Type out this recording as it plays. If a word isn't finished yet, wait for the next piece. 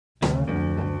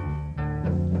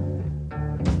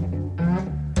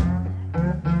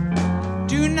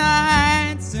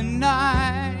Tonight's the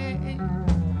night.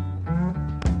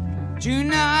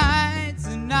 Tonight's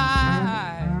the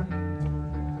night.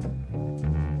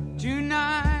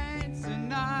 Tonight's the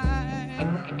night.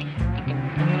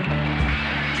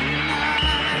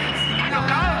 Look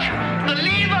out! The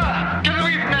lever! Get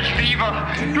away from that lever!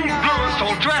 You blow us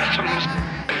all dressed.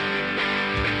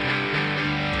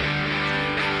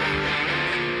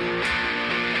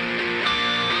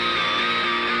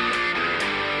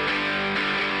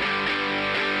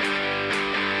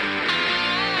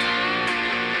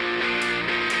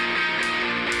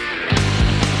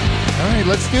 All right,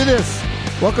 let's do this.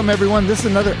 Welcome, everyone. This is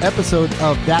another episode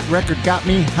of That Record Got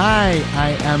Me High.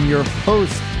 I am your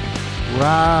host,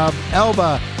 Rob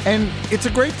Elba, and it's a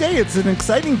great day. It's an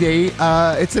exciting day.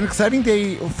 It's an exciting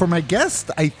day for my guest,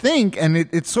 I think, and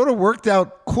it sort of worked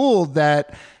out cool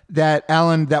that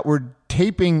Alan, that we're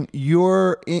taping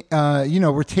your,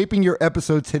 we're taping your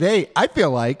episode today, I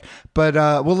feel like. But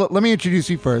let me introduce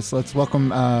you first. Let's welcome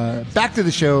back to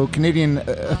the show, Canadian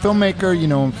filmmaker. You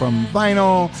know him from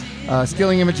Vinyl,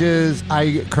 Stealing Images,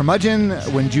 I Curmudgeon,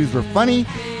 When Jews Were Funny,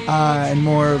 and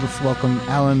more. Let's welcome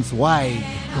Alan Zweig.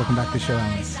 Welcome back to the show,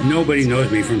 Alan. Nobody knows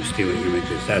me from Stealing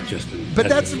Images. That's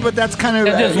kind of.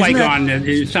 That's just like on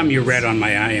something you read on my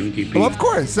IMDb. Well, of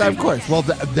course. Well,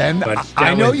 then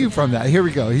I know you from that. Here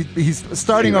we go. He's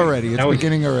starting already. It's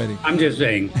beginning already. I'm just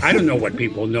saying. I don't know what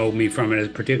people know me from, as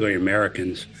particularly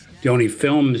Americans. The only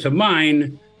films of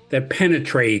mine that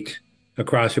penetrate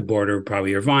across the border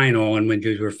probably are Vinyl and When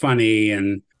Jews Were Funny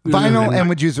and. Vinyl and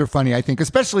When Jews Were Funny, I think,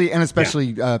 especially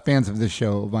fans of this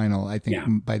show, Vinyl. I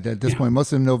think by this point,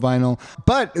 most of them know Vinyl.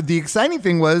 But the exciting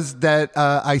thing was that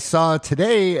I saw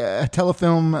today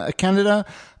Telefilm Canada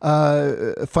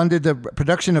funded the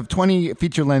production of 20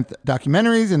 feature-length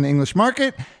documentaries in the English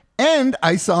market. And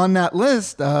I saw on that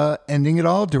list, ending it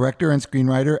all, director and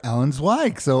screenwriter Alan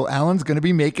Zweig. So Alan's going to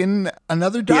be making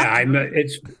another doc. Yeah,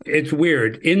 it's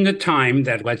weird. In the time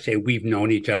that, let's say, we've known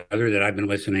each other, that I've been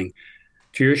listening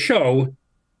to your show,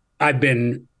 I've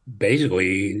been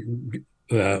basically,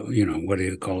 what do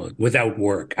you call it?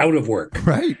 Out of work.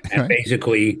 Right. And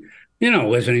basically,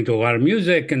 listening to a lot of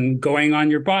music and going on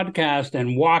your podcast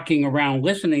and walking around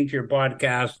listening to your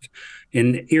podcast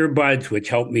in earbuds, which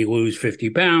helped me lose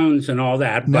 50 pounds and all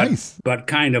that. Nice. But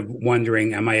kind of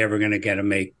wondering, am I ever going to get to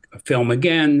make a film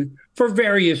again? For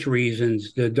various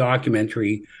reasons, the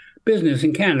documentary business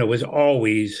in Canada was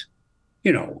always,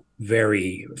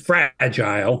 very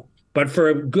fragile, but for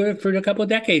a couple of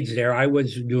decades there, I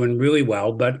was doing really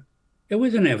well. But it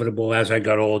was inevitable as I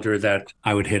got older that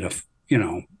I would hit it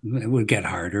would get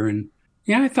harder. And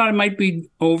I thought it might be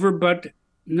over, but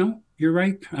no, you're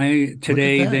right.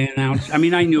 Today they announced. I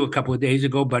mean, I knew a couple of days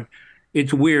ago, but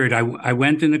it's weird. I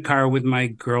went in the car with my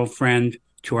girlfriend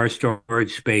to our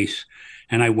storage space,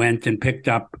 and I went and picked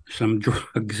up some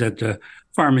drugs at the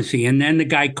pharmacy, and then the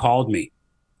guy called me.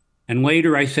 And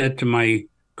later I said to my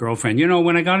girlfriend,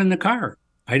 when I got in the car,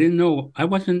 I didn't know, I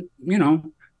wasn't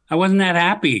that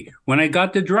happy. When I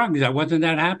got the drugs, I wasn't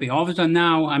that happy. All of a sudden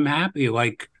now I'm happy. It's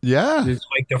like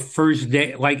the first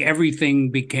day, like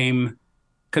everything became,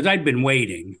 because I'd been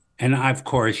waiting. And of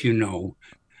course,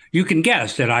 you can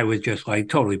guess that I was just like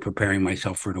totally preparing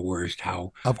myself for the worst.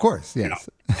 How? Of course, yes.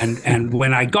 And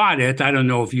when I got it, I don't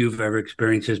know if you've ever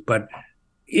experienced this, but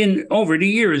over the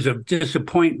years of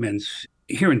disappointments,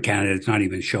 here in Canada, it's not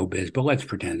even showbiz, but let's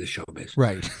pretend it's showbiz.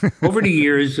 Right. Over the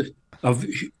years of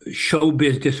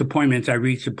showbiz disappointments, I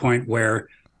reached a point where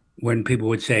when people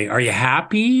would say, "Are you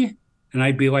happy?" And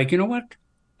I'd be like, you know what?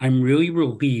 I'm really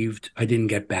relieved I didn't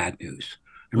get bad news.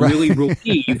 I'm really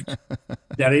relieved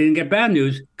that I didn't get bad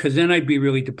news, because then I'd be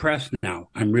really depressed now.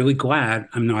 I'm really glad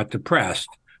I'm not depressed,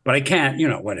 but I can't,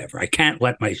 whatever. I can't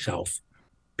let myself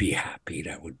be happy.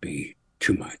 That would be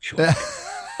too much.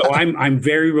 So I'm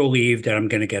very relieved that I'm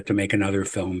going to get to make another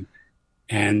film.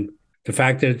 And the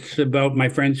fact that it's about my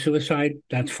friend's suicide,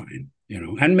 that's fine.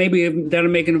 And maybe that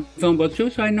I'm making a film about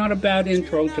suicide, not a bad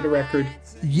intro to the record.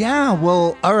 Yeah,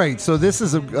 well, all right. So this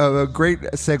is a great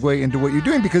segue into what you're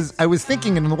doing, because I was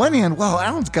thinking, on the one hand, well,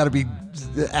 Alan's got to be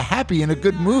happy, in a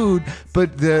good mood,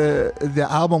 but the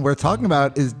album we're talking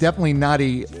about is definitely not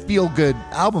a feel-good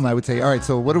album, I would say. All right,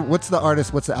 so what's the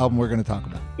artist, what's the album we're going to talk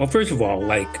about? Well, first of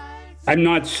all, I'm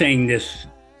not saying this,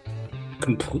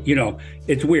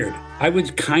 it's weird. I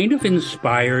was kind of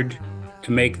inspired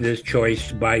to make this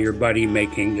choice by your buddy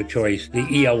making the choice,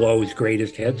 the ELO's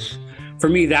Greatest Hits. For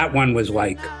me, that one was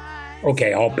like,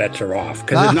 okay, all bets are off.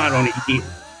 Because it's not only,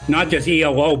 not just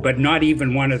ELO, but not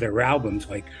even one of their albums,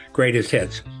 like Greatest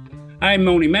Hits. I'm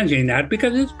only mentioning that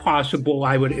because it's possible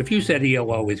I would, if you said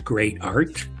ELO is great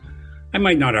art, I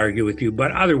might not argue with you,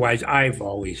 but otherwise, I've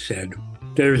always said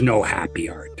there's no happy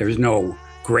art. There's no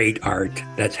great art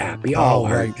that's happy. All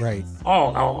art, right.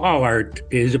 All art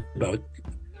is about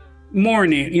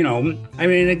mourning. You know, I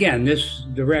mean, again,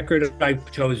 the record I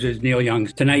chose is Neil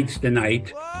Young's "Tonight's the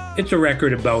Night." It's a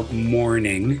record about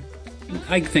mourning.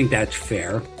 I think that's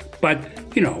fair, but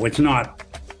you know, it's not.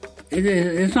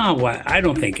 It's not what I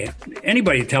don't think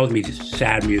anybody who tells me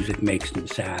sad music makes them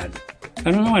sad.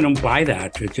 I don't know. I don't buy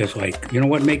that. It's just like, you know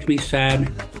what makes me sad?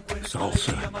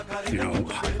 Salsa, you know,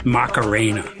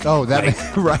 Macarena. Oh, that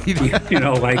like, right. You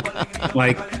know, like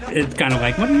it's kind of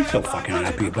like, what are you so fucking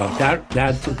happy about?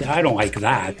 That I don't like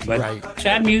that. But right.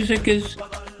 Sad music is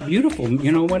beautiful.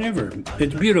 You know, whatever.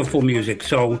 It's beautiful music.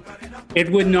 So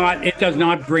it does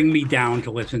not bring me down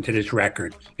to listen to this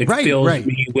record. It fills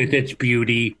me with its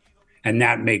beauty. And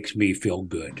that makes me feel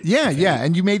good. Yeah.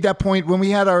 And you made that point when we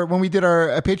did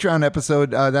our Patreon episode.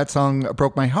 That song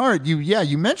broke my heart.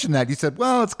 You mentioned that. You said,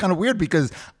 "Well, it's kind of weird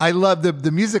because I love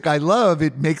the music. I love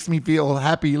it. Makes me feel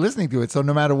happy listening to it. So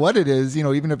no matter what it is, you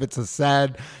know, even if it's a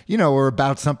sad, you know, or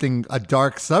about a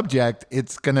dark subject,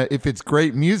 if it's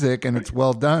great music and it's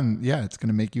well done, yeah, it's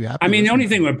gonna make you happy. I mean, the only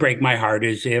thing that would break my heart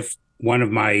is if one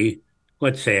of my,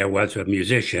 let's say I was a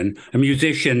musician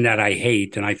that I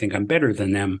hate and I think I'm better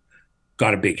than them,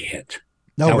 got a big hit.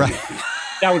 No, right.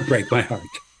 That would break my heart.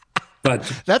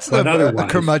 But that's the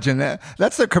curmudgeon.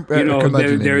 That's the curmudgeon.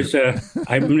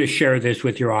 I'm going to share this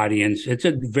with your audience. It's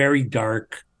a very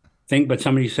dark thing, but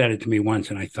somebody said it to me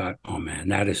once, and I thought, oh man,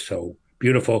 that is so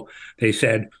beautiful. They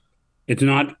said, it's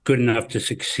not good enough to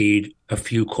succeed. A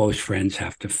few close friends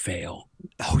have to fail.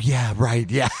 Oh yeah, right.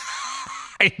 Yeah,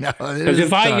 I know. Because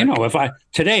if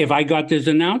I got this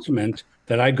announcement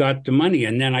that I got the money,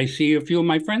 and then I see a few of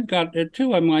my friends got it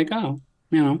too. I'm like, oh,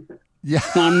 you know, yeah,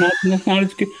 it's not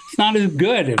as good. It's not as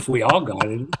good if we all got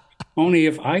it. Only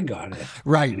if I got it.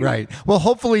 Right, right. Well,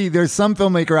 hopefully there's some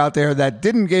filmmaker out there that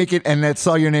didn't make it and that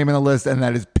saw your name on the list and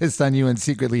that is pissed on you and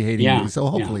secretly hating you. So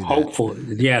hopefully,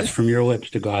 yes, from your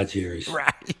lips to God's ears.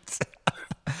 Right.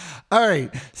 All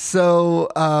right. So,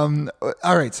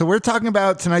 So we're talking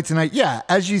about Tonight. Yeah,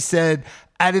 as you said.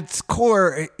 At its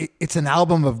core, it's an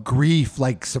album of grief,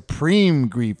 like supreme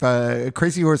grief.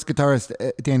 Crazy Horse guitarist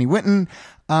Danny Whitten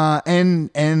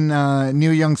and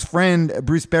Neil Young's friend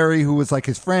Bruce Berry, who was like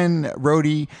his friend,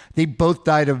 roadie. They both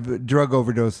died of drug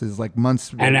overdoses like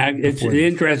months. And it's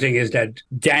interesting is that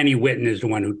Danny Whitten is the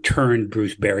one who turned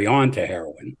Bruce Berry onto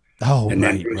heroin. Oh, and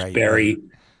then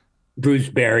Bruce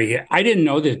Berry. I didn't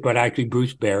know this, but actually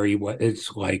Bruce Berry.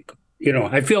 It's like, you know,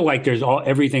 I feel like there's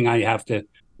everything I have to.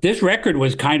 This record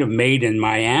was kind of made in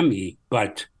Miami,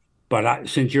 but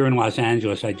since you're in Los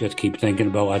Angeles, I just keep thinking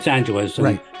about Los Angeles.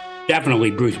 And definitely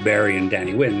Bruce Berry and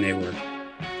Danny Whitten, they were.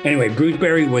 Anyway, Bruce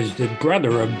Berry was the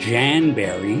brother of Jan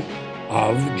Berry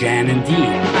of Jan and Dean.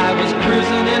 I was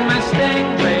cruising in my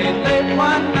Stingray late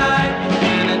one night,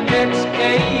 and an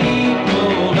XKE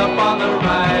pulled up on the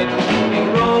right. He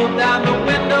rolled down the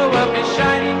window of his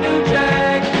shiny new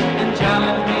Jag and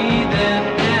challenged me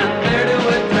then and there to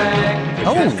a drag.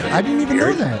 Oh, I didn't even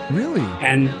know that. Really?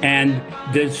 And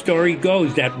the story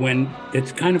goes that when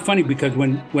it's kind of funny because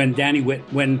when Danny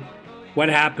when what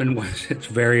happened was it's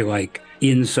very like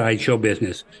inside show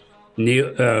business.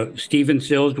 Stephen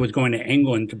Stills was going to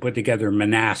England to put together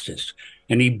Manassas,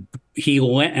 and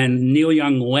Neil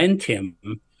Young lent him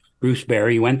Bruce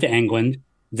Berry. He went to England.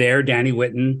 There, Danny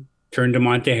Whitten turned him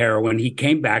onto heroin. He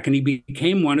came back and he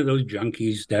became one of those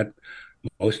junkies that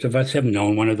most of us have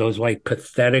known, one of those like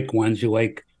pathetic ones who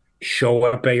like show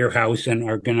up at your house and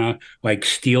are gonna like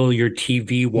steal your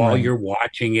TV while you're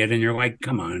watching it, and you're like,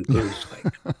 come on, Bruce,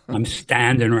 like I'm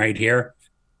standing right here.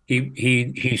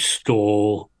 He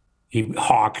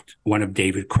hawked one of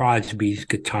David Crosby's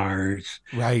guitars.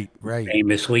 Right.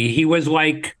 Famously, he was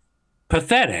like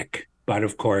pathetic, but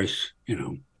of course, you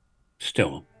know,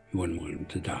 still you wouldn't want him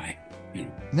to die. You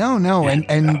know. No,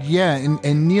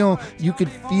 and Neil, you could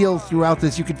feel throughout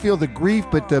this. You could feel the grief,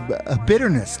 but the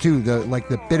bitterness too.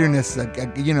 The bitterness,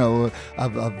 you know,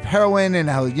 of heroin and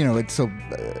how, you know, it's so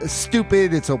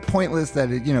stupid, it's so pointless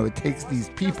that it takes these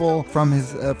people from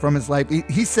his life.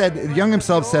 He said, Young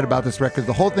himself said about this record,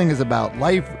 the whole thing is about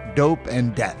life, dope,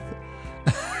 and death.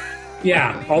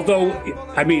 Yeah, although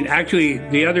I mean, actually,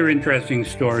 the other interesting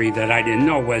story that I didn't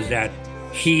know was that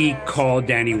he called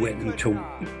Danny Whitten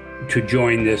to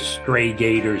join this Stray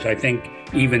Gators. I think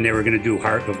even they were going to do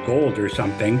Heart of Gold or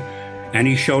something. And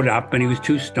he showed up and he was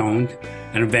too stoned.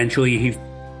 And eventually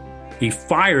he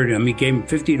fired him. He gave him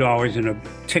 $50 and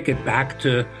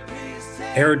a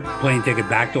airplane ticket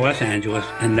back to Los Angeles.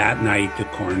 And that night the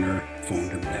coroner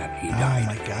telephoned him that he died. Oh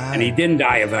my God. And he didn't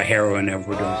die of a heroin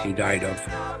overdose. He died of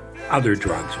other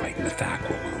drugs like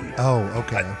methaqualone. Oh,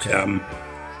 okay.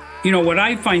 What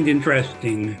I find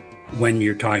interesting when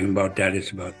you're talking about that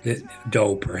is about the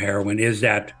dope or heroin is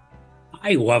that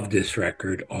I love this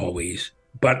record always.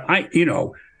 But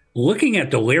looking at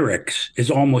the lyrics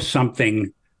is almost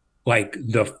something like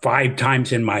the 5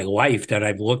 times in my life that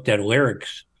I've looked at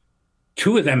lyrics.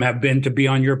 2 of them have been to be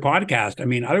on your podcast. I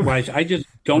mean, otherwise I just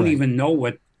don't even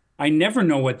know I never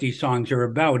know what these songs are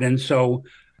about. And so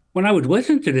when I would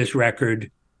listen to this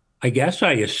record, I guess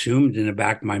I assumed in the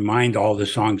back of my mind all the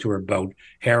songs were about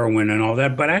heroin and all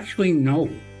that, but actually no,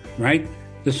 right?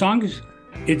 The songs,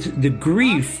 it's the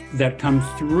grief that comes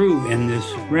through in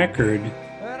this record,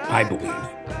 I believe,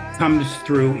 comes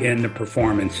through in the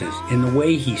performances, in the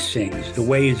way he sings, the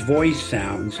way his voice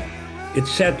sounds,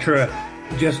 etc.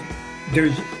 Just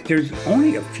there's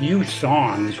only a few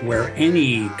songs where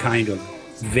any kind of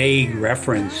vague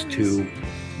reference to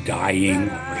dying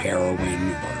or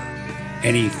heroin or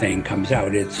anything comes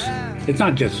out. It's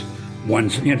not just one.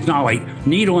 It's not like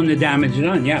Needle and the Damage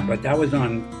Done. Yeah, but that was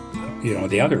on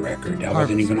the other record. That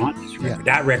wasn't even on this record.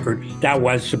 Yeah. That record that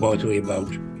was supposedly about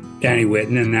Danny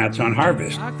Whitten, and that's on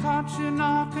Harvest. I caught you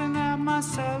knocking at my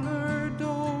cellar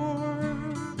door.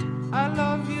 I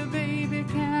love you, baby,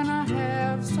 can I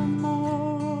have some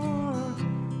more?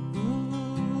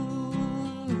 Ooh,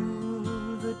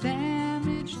 the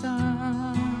damage done.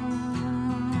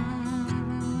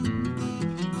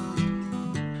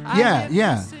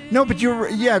 Yeah. No, but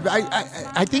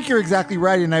I think you're exactly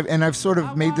right, and I've sort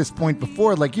of made this point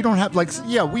before. Like, you don't have we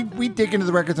dig into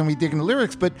the records and we dig into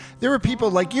lyrics, but there are people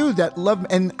like you that love,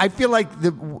 and I feel like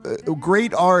the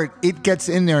great art, it gets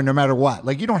in there no matter what.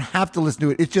 Like, you don't have to listen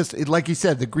to it. It's just like you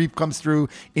said, the grief comes through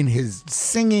in his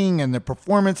singing and the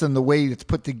performance and the way it's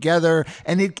put together,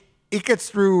 and it gets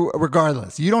through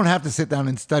regardless. You don't have to sit down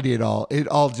and study it all. It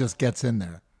all just gets in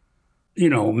there.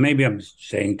 Maybe I'm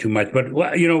saying too much, but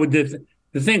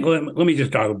the thing, let me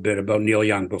just talk a bit about Neil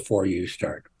Young before you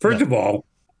start. First of all,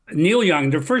 Neil Young,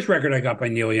 the first record I got by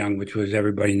Neil Young, which was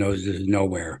Everybody Knows This Is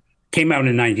Nowhere, came out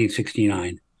in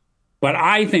 1969. But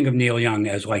I think of Neil Young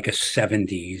as like a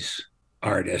 70s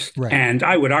artist. Right. And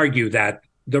I would argue that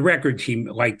the records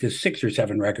the 6 or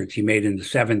 7 records he made in the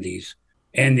 70s,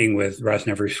 ending with Rust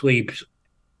Never Sleeps,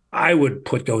 I would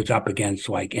put those up against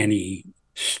like any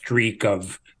streak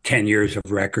of 10 years of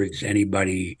records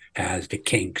anybody has, the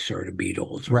Kinks or the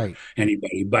Beatles or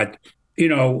anybody. But,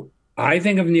 I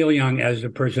think of Neil Young as the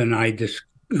person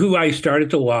who I started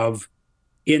to love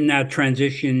in that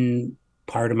transition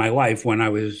part of my life when I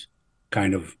was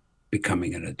kind of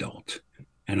becoming an adult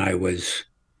and I was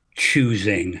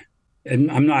choosing, and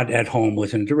I'm not at home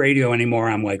listening to radio anymore.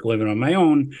 I'm like living on my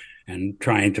own and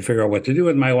trying to figure out what to do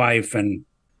with my life and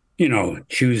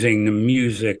choosing the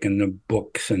music and the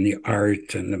books and the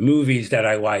art and the movies that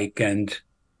I like. And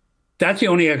that's the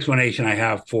only explanation I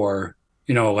have for,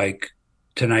 like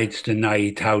Tonight's the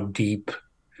Night, how deep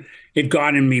it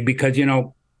got in me because,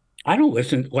 I don't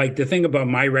listen. Like the thing about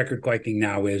my record collecting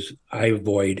now is I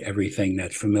avoid everything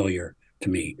that's familiar to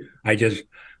me. I just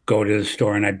go to the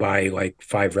store and I buy like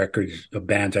 5 records of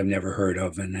bands I've never heard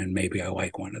of. And then maybe I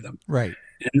like one of them. Right.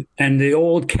 And the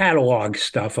old catalog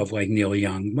stuff of like Neil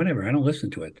Young, whatever, I don't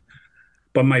listen to it.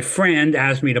 But my friend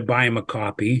asked me to buy him a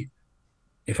copy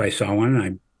if I saw one, and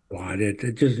I bought it.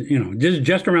 It just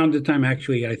around the time,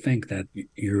 actually, I think that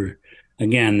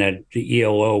that the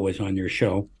ELO was on your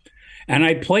show. And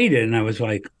I played it, and I was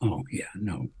like, oh, yeah,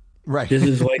 no. Right. This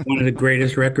is like one of the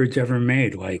greatest records ever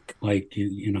made. You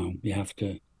have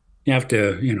to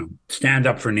stand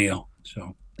up for Neil.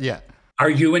 So, yeah. Are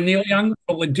you a Neil Young?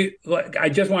 I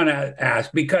just want to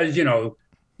ask because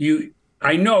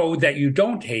I know that you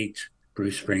don't hate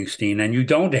Bruce Springsteen and you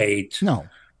don't hate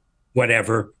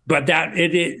whatever, but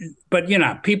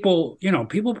people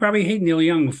probably hate Neil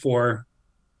Young for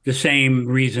the same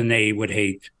reason they would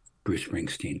hate Bruce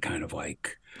Springsteen, kind of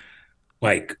like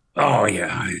oh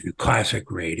yeah, classic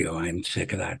radio. I'm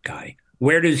sick of that guy.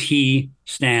 Where does he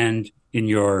stand in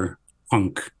your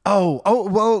punk?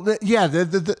 Well,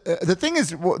 the thing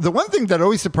is, the one thing that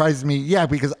always surprises me,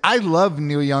 because I love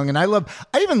Neil Young, and I love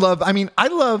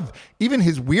even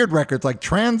his weird records like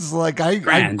Trans. I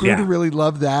grew to really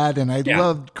love that, and I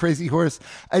loved Crazy Horse.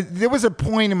 There was a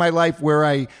point in my life where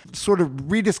I sort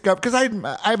of rediscovered, because I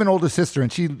have an older sister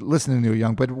and she listened to Neil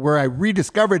Young, but where I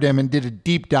rediscovered him and did a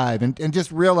deep dive and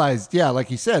just realized, like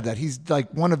you said, that he's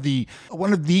like one of the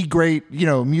great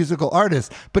musical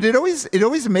artists. But it always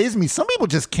amazed me. Some people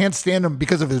just can't stand him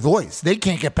because of his voice. They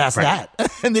can't get past that,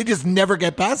 and they just never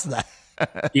get past that.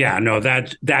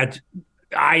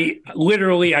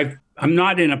 I'm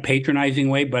not in a patronizing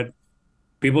way, but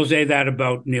people say that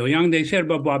about Neil Young. They say it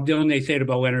about Bob Dylan. They say it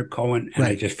about Leonard Cohen. And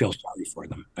I just feel sorry for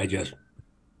them. I just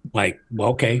well,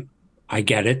 okay, I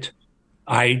get it.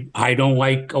 I don't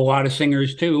like a lot of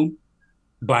singers too,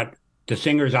 but the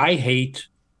singers I hate,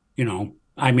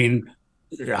 I mean,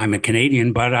 I'm a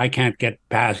Canadian, but I can't get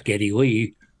past Geddy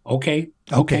Lee. Okay,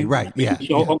 right, yeah.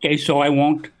 So I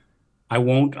won't.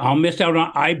 I'll miss out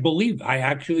on. I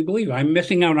actually believe I'm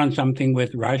missing out on something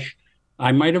with Rush.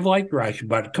 I might have liked Rush,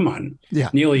 but come on. Yeah.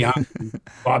 Neil Young,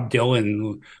 Bob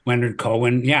Dylan, Leonard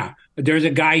Cohen. Yeah. There's a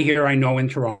guy here I know in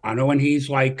Toronto, and he's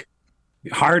like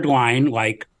hardline,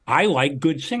 like, I like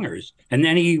good singers. And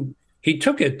then he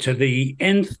took it to the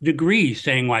nth degree,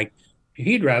 saying like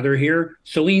he'd rather hear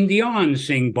Celine Dion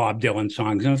sing Bob Dylan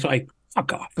songs. And it's like,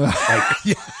 fuck off.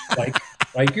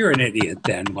 Like you're an idiot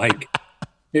then. Like,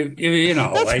 that's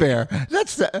like, fair.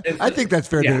 I think that's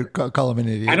fair to call him an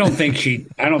idiot. I don't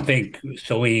think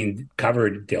Celine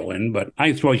covered Dylan, but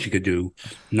I suppose she could do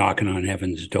Knocking on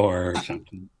Heaven's Door or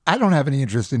something. I don't have any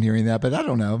interest in hearing that, but I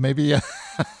don't know. Maybe.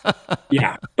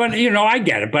 Yeah, but I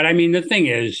get it. But I mean, the thing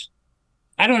is,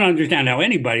 I don't understand how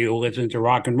anybody who listens to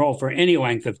rock and roll for any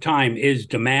length of time is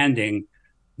demanding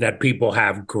that people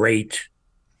have great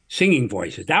singing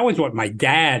voices. That was what my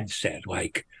dad said.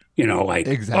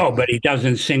 Exactly. Oh, but he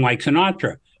doesn't sing like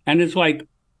Sinatra. And it's like,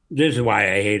 this is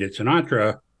why I hated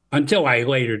Sinatra until I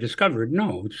later discovered,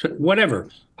 no, whatever.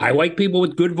 I like people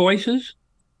with good voices,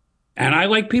 and I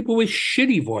like people with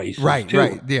shitty voices. Right, too.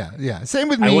 right. Yeah. Same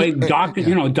with me. I like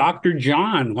Dr.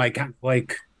 John. Like,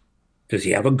 does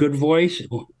he have a good voice?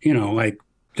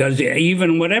 Does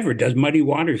Muddy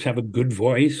Waters have a good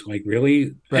voice? Like,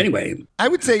 really? Right. Anyway. I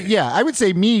would say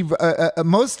me, there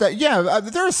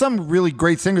are some really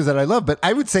great singers that I love, but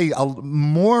I would say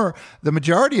the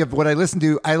majority of what I listen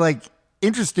to, I like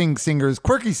interesting singers,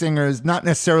 quirky singers, not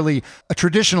necessarily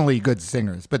traditionally good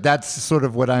singers, but that's sort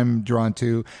of what I'm drawn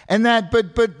to. And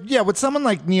with someone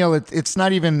like Neil, it's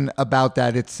not even about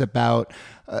that. It's about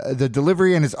the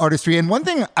delivery and his artistry. And one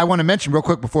thing I want to mention real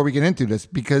quick before we get into this,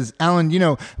 because Alan,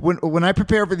 when I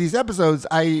prepare for these episodes,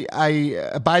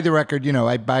 I buy the record,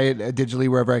 I buy it digitally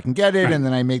wherever I can get it, right. And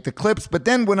then I make the clips. But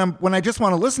then when I just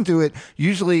want to listen to it,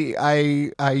 usually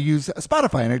I use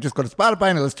Spotify, and I just go to Spotify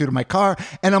and I listen to it in my car,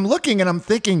 and I'm looking and I'm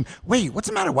thinking, wait, what's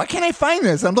the matter? Why can't I find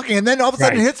this? I'm looking, and then all of a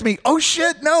sudden it hits me, oh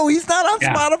shit, no, he's not on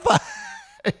Spotify.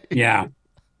 Yeah.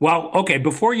 Well, okay,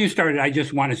 before you started, I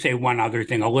just want to say one other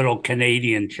thing, a little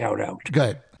Canadian shout out.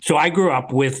 Good. So I grew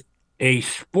up with a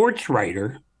sports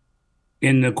writer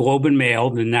in the Globe and Mail,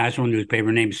 the national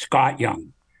newspaper, named Scott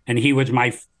Young. And he was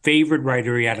my favorite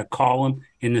writer. He had a column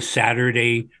in the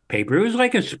Saturday paper. It was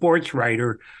like a sports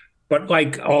writer, but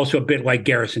like also a bit like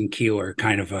Garrison Keillor,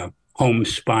 kind of a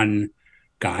homespun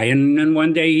guy. And then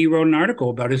one day he wrote an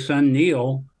article about his son,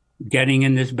 Neil, getting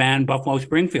in this band, Buffalo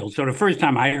Springfield. So the first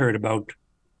time I heard about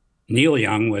Neil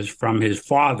Young was from his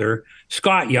father,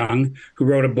 Scott Young, who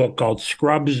wrote a book called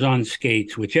Scrubs on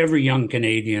Skates, which every young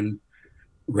Canadian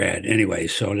read. Anyway,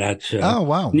 so that's... oh,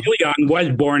 wow. Neil Young was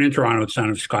born in Toronto, son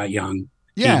of Scott Young.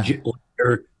 Yeah. He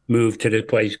later moved to this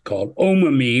place called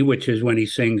Omamee, which is when he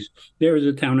sings, there is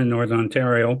a town in North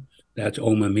Ontario, that's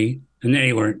Omamee. And then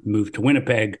he moved to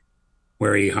Winnipeg,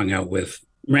 where he hung out with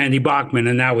Randy Bachman,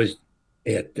 and that was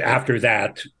it. After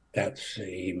that...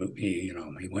 he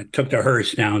took the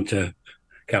hearse down to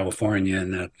California,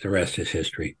 and the rest is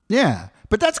history. Yeah,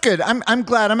 but that's good. I'm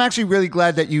glad. I'm actually really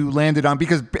glad that you landed on,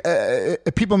 because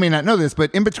people may not know this,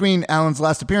 but in between Alan's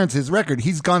last appearance, his record,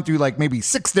 he's gone through like maybe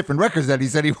 6 different records that he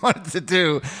said he wanted to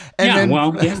do, and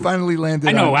finally landed.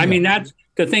 I know. I mean, that's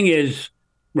the thing is,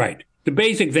 right. The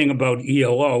basic thing about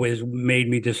ELO is made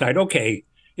me decide, okay,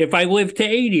 if I live to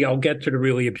 80, I'll get to the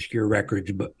really obscure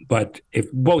records. But if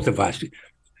both of us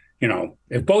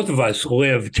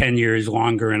live 10 years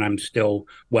longer and I'm still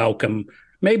welcome,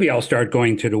 maybe I'll start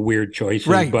going to the weird choices.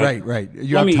 Right. Let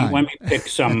me pick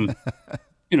some,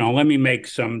 let me make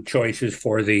some choices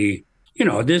for the,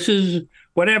 this is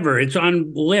whatever. It's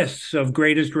on lists of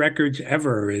greatest records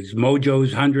ever. It's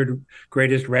Mojo's 100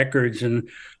 greatest records, and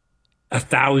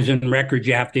 1,000 records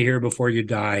you have to hear before you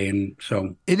die. And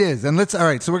so it is. And all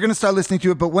right. So we're going to start listening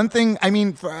to it. But one thing, I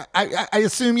mean, I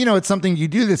assume, it's something you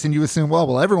do this and you assume,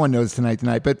 well, everyone knows tonight.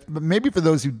 But maybe for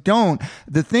those who don't,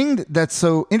 the thing that's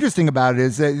so interesting about it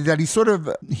is that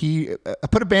he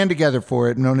put a band together for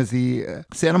it known as the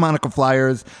Santa Monica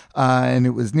Flyers. And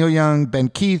it was Neil Young, Ben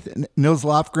Keith, Nils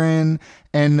Lofgren,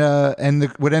 and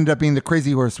what ended up being the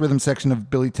Crazy Horse rhythm section of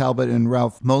Billy Talbot and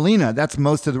Ralph Molina. That's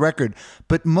most of the record.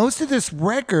 But most of this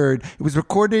record, it was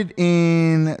recorded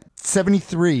in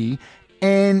 73,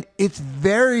 and it's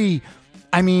very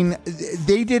I mean,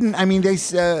 they didn't. I mean,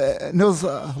 Nils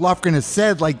Lofgren has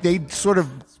said like they sort of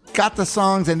got the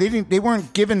songs and they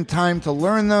weren't given time to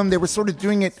learn them. They were sort of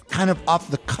doing it kind of off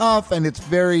the cuff, and it's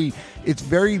very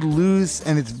loose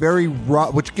and it's very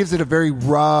raw, which gives it a very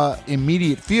raw,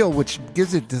 immediate feel, which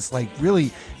gives it this like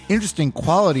really interesting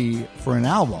quality for an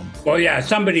album. Well, yeah, I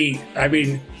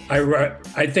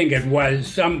think it was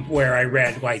somewhere I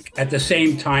read like at the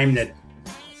same time that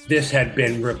this had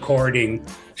been recording,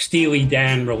 Steely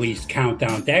Dan released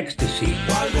Countdown to Ecstasy.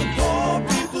 While the poor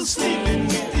people sleeping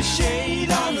with the shade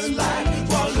on the light,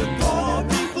 while the poor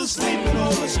people sleeping,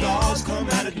 all the stars come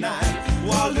out at night.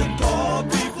 While the poor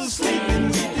people sleeping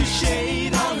with the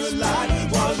shade on the light,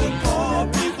 while the poor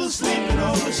people sleeping,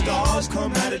 all the stars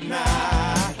come out at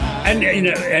night.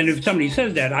 And if somebody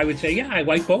says that, I would say, yeah, I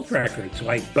like both records.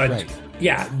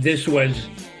 Yeah, this was.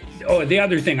 Oh, the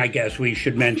other thing I guess we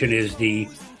should mention is the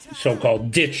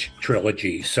so-called Ditch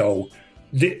trilogy. So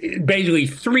basically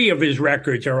 3 of his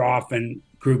records are often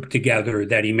grouped together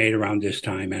that he made around this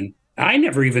time. And I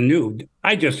never even knew.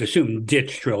 I just assumed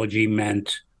Ditch trilogy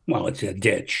meant, well, it's a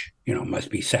ditch, must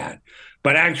be sad.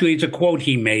 But actually it's a quote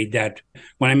he made that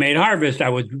when I made Harvest, I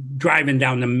was driving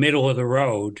down the middle of the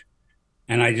road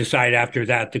and I decided after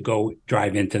that to go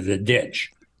drive into the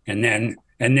ditch. And then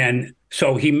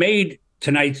so he made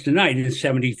Tonight's the Night in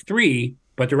 1973,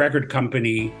 but the record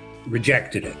company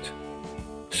rejected it.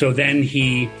 So then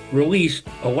he released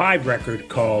a live record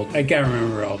called, I can't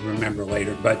remember, I'll remember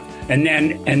later, and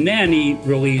then he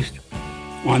released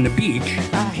On the Beach.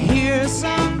 I hear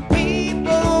some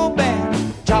people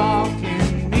been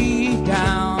talking me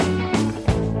down.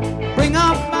 Bring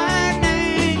up my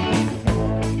name,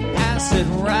 pass it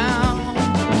round.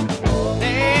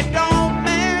 They don't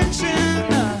mention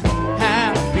the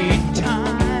happy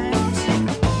times.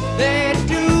 They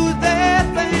do their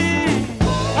thing,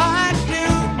 I do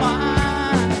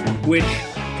mine. Which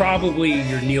probably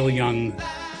your Neil Young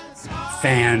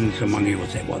fans among you will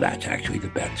say, well, that's actually the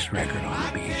best record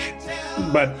on the beach.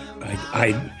 But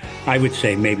I would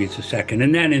say maybe it's the second.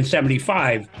 And then in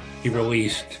 1975, he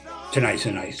released Tonight's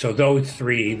the Night. So those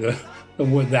 3,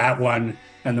 that one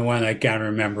and the one I can't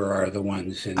remember are the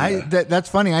ones. That's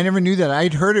funny. I never knew that.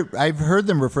 I've heard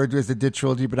them referred to as the Ditch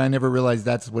trilogy, but I never realized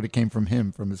that's what it came from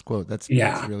him, from his quote. That's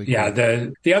really cool. Yeah.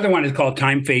 The other one is called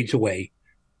Time Fades Away.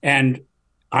 And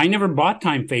I never bought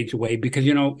Time Fades Away because,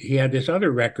 he had this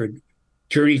other record,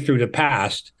 Journey Through the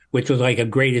Past, which was like a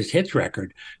greatest hits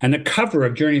record. And the cover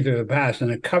of Journey Through the Past and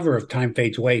the cover of Time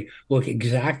Fades Away look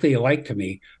exactly alike to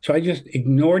me. So I just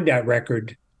ignored that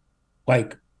record,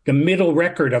 like the middle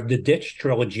record of the Ditch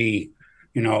trilogy,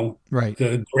 right?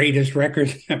 The greatest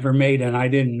record ever made. And I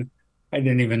didn't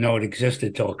even know it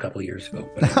existed till a couple of years ago.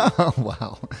 Oh,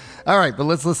 wow. All right, but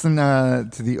let's listen to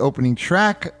the opening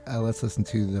track. Let's listen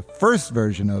to the first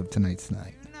version of Tonight's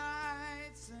Night.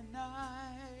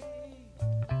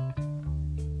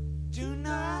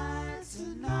 Tonight,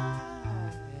 tonight,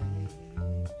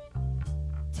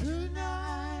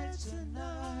 tonight,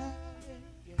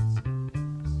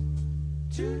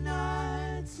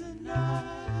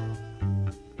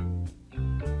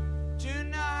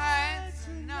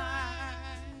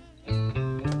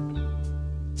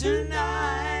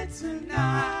 tonight, tonight,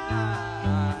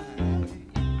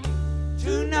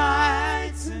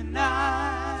 tonight,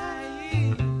 tonight,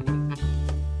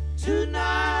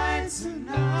 tonight,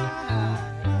 tonight.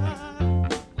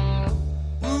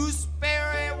 Bruce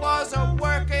Berry was a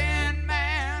working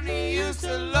man. He used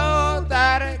to load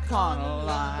that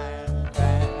Econoline.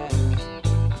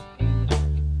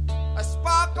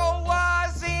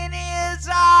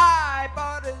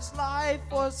 But his life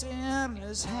was in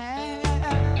his hand.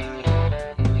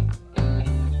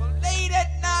 Well, late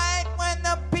at night when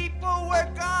the people were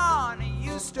gone, he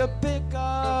used to pick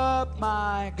up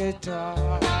my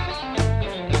guitar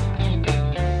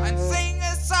and sing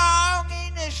a song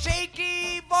in a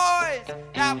shaky voice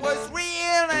that was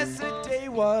real as the day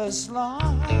was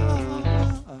long.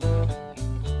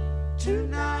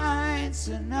 Tonight's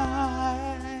the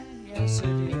night, yes it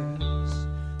is.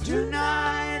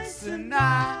 Tonight's the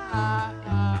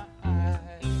night.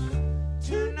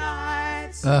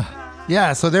 Tonight's the night.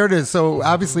 Yeah, so there it is. So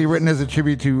obviously written as a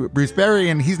tribute to Bruce Berry,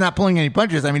 and he's not pulling any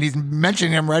punches. I mean, he's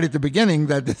mentioning him right at the beginning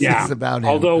that this is about him.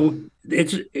 Although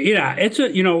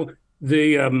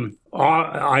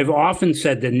I've often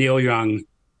said that Neil Young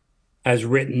has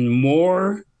written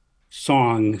more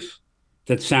songs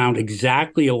that sound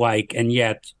exactly alike and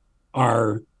yet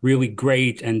are really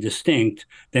great and distinct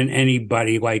than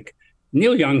anybody. Like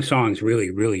Neil Young songs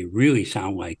really, really, really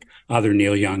sound like other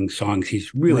Neil Young songs.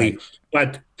 He's really,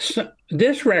 but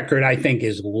this record I think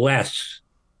is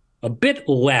a bit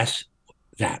less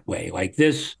that way. Like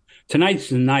this, Tonight's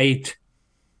the Night,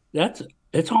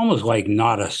 it's almost like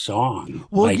not a song.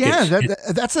 Well, like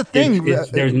that's the thing.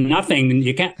 There's nothing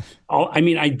you can't. I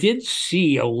mean, I did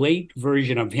see a late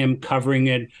version of him covering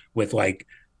it with like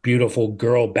beautiful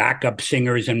girl backup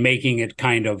singers and making it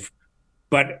kind of,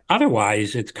 but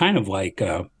otherwise it's kind of like,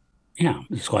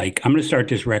 it's like, I'm going to start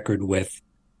this record with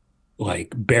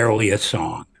like barely a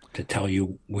song to tell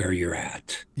you where you're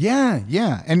at. Yeah.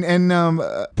 And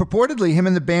purportedly him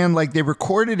and the band, like they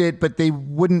recorded it, but they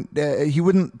wouldn't, he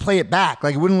wouldn't play it back.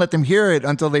 Like he wouldn't let them hear it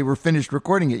until they were finished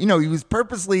recording it. You know, he was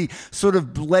purposely sort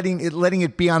of letting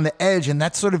it be on the edge. And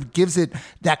that sort of gives it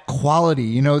that quality,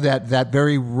 you know, that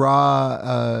very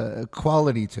raw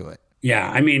quality to it. Yeah.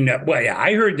 I mean,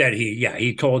 I heard that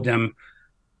he told them,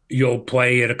 you'll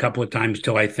play it a couple of times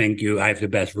till I think I have the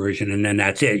best version, and then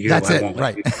that's it. I won't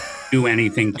let you do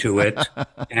anything to it.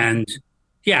 And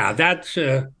yeah, that's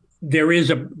there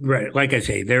is like I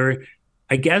say,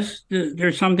 I guess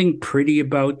there's something pretty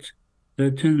about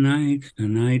the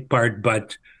tonight part,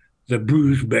 but the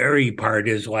Bruce Berry part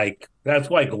is like,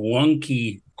 that's like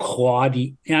lunky,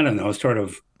 cloddy, I don't know, sort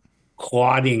of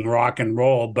clodding rock and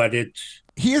roll, but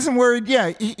he isn't worried.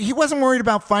 Yeah, he wasn't worried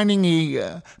about finding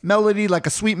a melody, like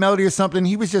a sweet melody or something.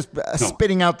 He was just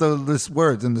spitting out the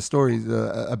words and the stories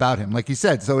about him, like you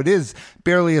said. So it is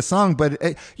barely a song, but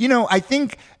I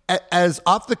think as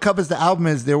off the cuff as the album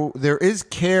is, there is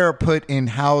care put in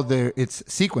how it's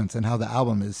sequenced and how the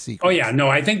album is sequenced. Oh yeah, no,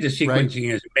 I think the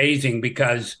sequencing is amazing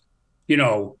because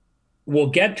we'll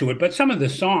get to it, but some of the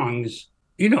songs,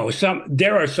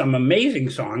 there are some amazing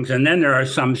songs, and then there are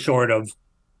some sort of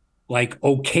like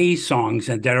okay songs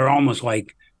that are almost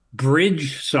like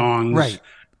bridge songs, right,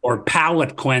 or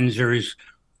palate cleansers.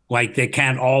 Like they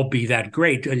can't all be that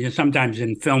great. Sometimes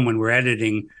in film, when we're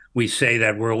editing, we say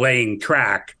that we're laying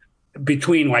track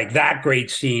between like that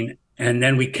great scene, and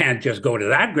then we can't just go to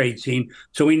that great scene.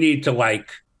 So we need to like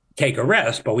take a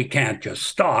rest, but we can't just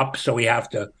stop. So we have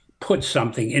to put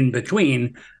something in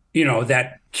between,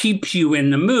 that keeps you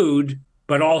in the mood,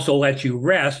 but also lets you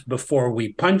rest before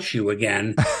we punch you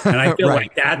again. And I feel right.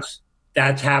 like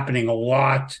that's happening a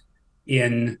lot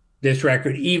in this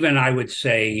record, even I would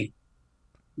say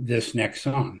this next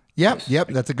song. Yep.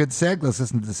 That's a good seg. Let's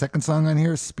listen to the second song on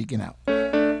here, Speakin Out.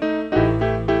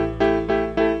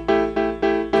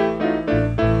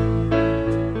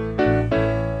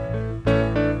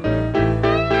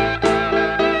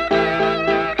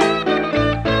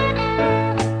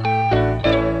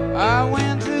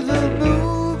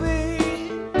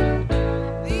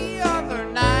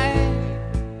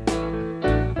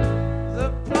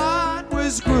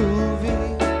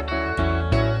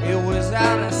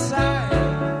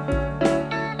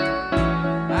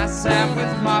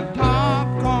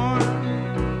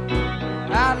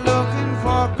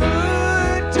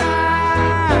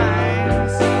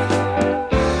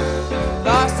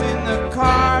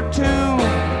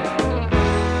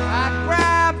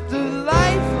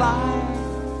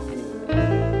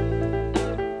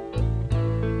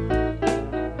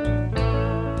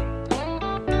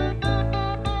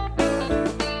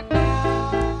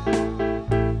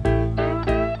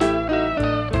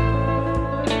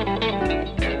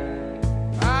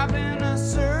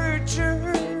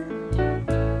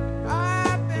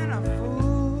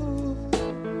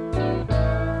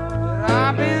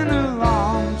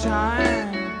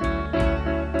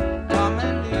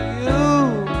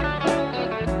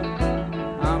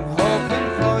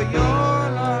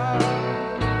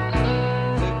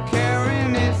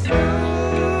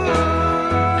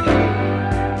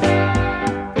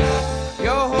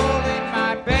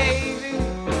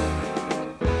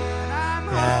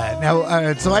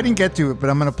 So I didn't get to it, but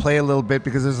I'm going to play a little bit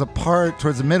because there's a part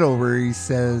towards the middle where he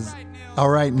says, "All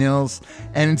right, Nils,"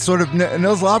 and sort of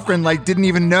Nils Lofgren like didn't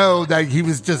even know that he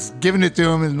was just giving it to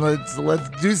him and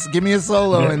give me a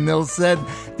solo. Yeah. And Nils said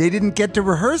they didn't get to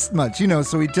rehearse much,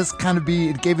 so he just kind of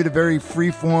gave it a very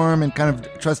free form and kind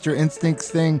of trust your instincts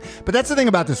thing. But that's the thing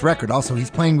about this record. Also, he's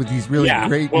playing with these really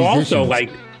great musicians. Also like,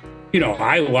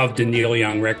 I love the Neil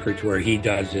Young records where he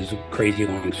does his crazy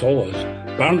long solos,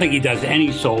 but I don't think he does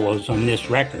any solos on this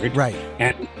record. Right.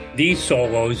 And these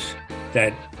solos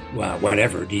that,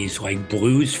 these like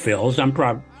blues fills,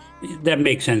 that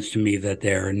makes sense to me that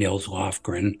they're Nils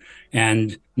Lofgren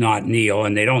and not Neil,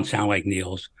 and they don't sound like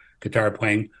Neil's guitar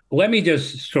playing. Let me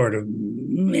just sort of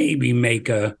maybe make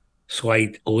a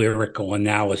slight lyrical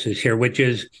analysis here, which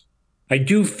is, I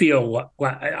do feel,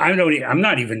 I'm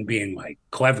not even being like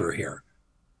clever here.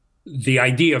 The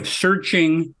idea of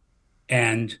searching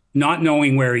and not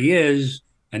knowing where he is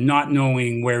and not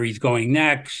knowing where he's going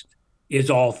next is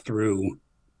all through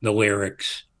the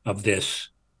lyrics of this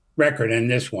record and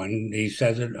this one, he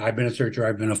says it, I've been a searcher,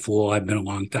 I've been a fool, I've been a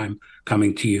long time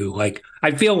coming to you. Like,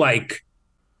 I feel like,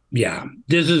 yeah,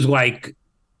 this is like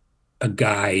a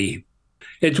guy.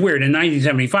 It's weird. In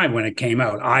 1975, when it came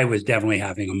out, I was definitely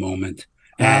having a moment.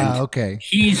 And okay.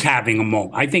 He's having a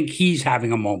moment. I think he's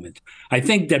having a moment. I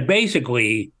think that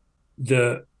basically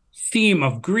the theme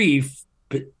of grief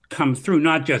comes through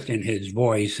not just in his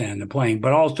voice and the playing,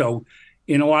 but also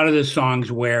in a lot of the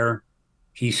songs where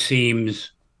he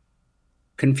seems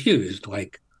confused.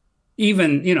 Like,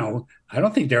 even, I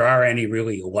don't think there are any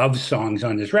really love songs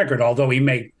on this record, although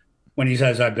when he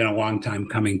says, I've been a long time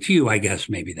coming to you, I guess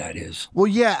maybe that is. Well,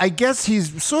 yeah, I guess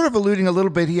he's sort of alluding a little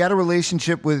bit. He had a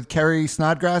relationship with Carrie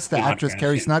Snodgrass, the actress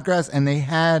Carrie Snodgrass, and they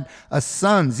had a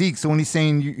son, Zeke. So when he's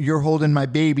saying, you're holding my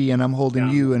baby and I'm holding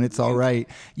you and it's all right,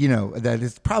 that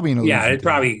is probably an allusion. Yeah, it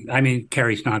probably,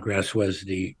 Carrie Snodgrass was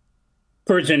the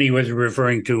person he was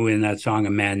referring to in that song, A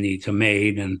Man Needs a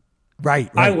Maid. And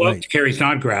I loved Carrie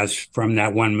Snodgrass from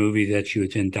that one movie that she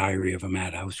was in, Diary of a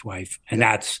Mad Housewife. And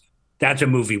that's a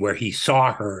movie where he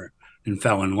saw her and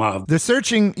fell in love. The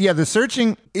searching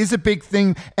is a big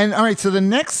thing. And all right, so the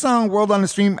next song, World on the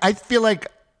Stream, I feel like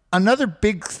another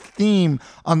big theme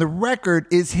on the record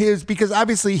is his, because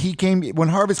obviously when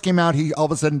Harvest came out, he all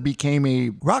of a sudden became a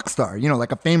rock star,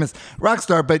 like a famous rock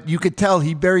star, but you could tell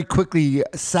he very quickly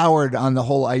soured on the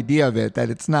whole idea of it, that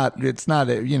it's not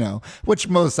which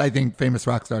most, I think, famous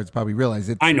rock stars probably realize.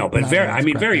 I know, but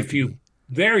very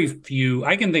few,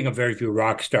 I can think of very few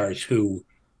rock stars who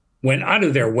went out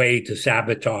of their way to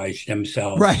sabotage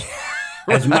themselves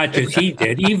as much as he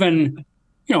did. Even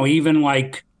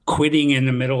like quitting in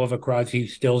the middle of a Crosby,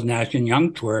 Stills, Nash and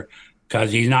Young tour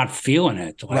because he's not feeling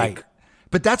it.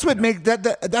 But that's what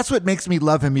that's what makes me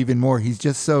love him even more. He's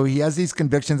just he has these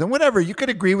convictions and whatever. You could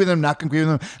agree with him, not agree with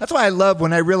him. That's why I love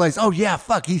when I realize, oh yeah,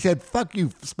 he said, fuck you,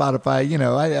 Spotify.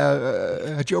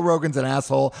 Joe Rogan's an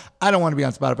asshole. I don't want to be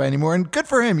on Spotify anymore. And good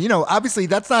for him. Obviously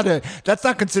that's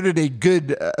not considered a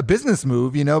good business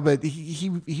move. But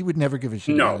he would never give a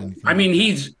shit. No, I mean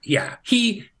he's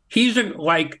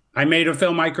I made a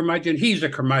film, I curmudgeon. He's a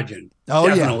curmudgeon. Oh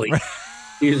definitely. Yeah.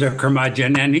 He's a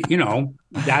curmudgeon, and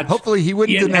that's hopefully he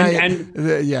wouldn't deny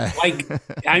it. Yeah,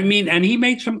 and he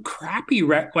made some crappy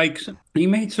he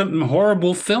made some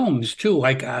horrible films too.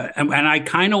 And I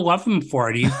kind of love him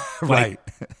for it. He's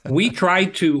we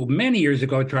many years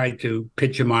ago tried to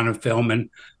pitch him on a film, and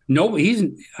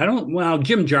Jim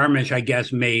Jarmusch, I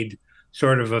guess, made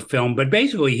sort of a film, but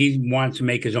basically he wants to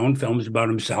make his own films about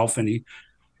himself,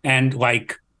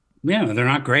 they're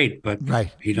not great, but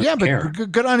he doesn't care.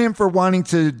 But good on him for wanting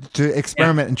to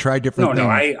experiment and try different things. No,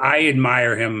 I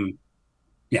admire him.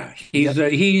 Yeah, he's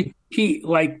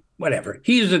whatever.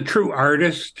 He's a true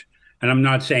artist, and I'm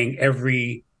not saying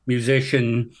every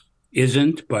musician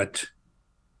isn't, but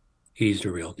he's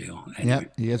the real deal. Anyway.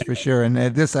 Yeah, he is for sure. And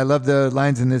I love the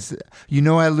lines in this.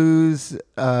 I lose.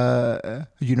 I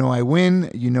win.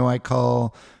 I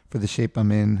call for the shape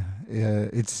I'm in.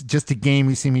 It's just a game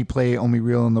you see me play, only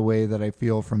real in the way that I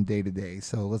feel from day to day.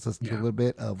 So let's listen to a little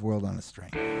bit of World on a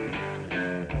String.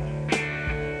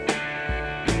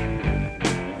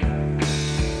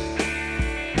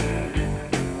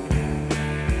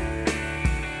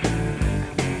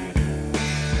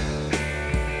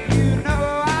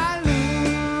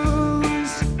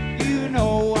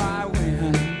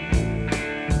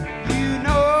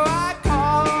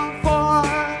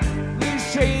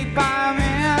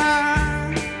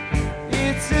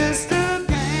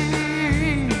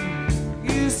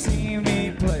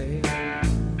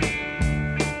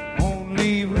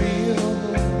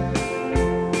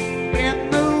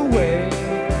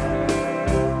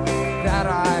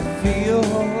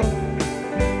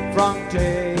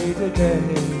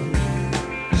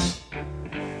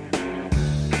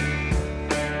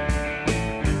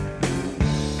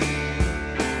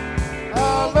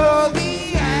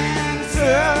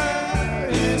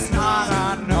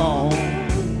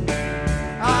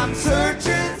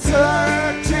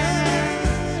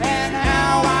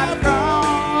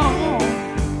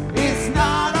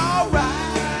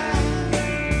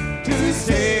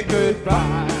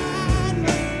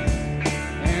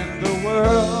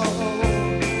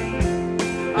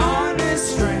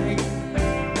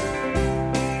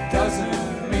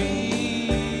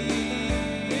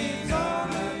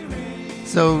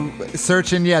 So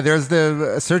searching, there's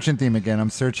the searching theme again. I'm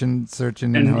searching,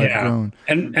 and how I've grown.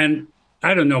 And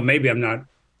I don't know, maybe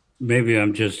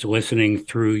I'm just listening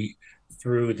through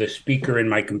the speaker in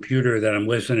my computer that I'm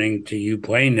listening to you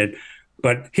playing it,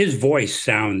 but his voice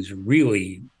sounds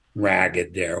really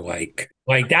ragged there. Like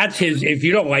that's if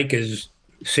you don't like his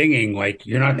singing,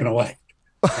 you're not going to like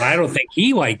I don't think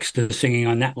he likes the singing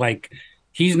on that. Like,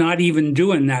 he's not even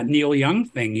doing that Neil Young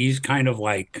thing. He's kind of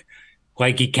like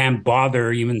he can't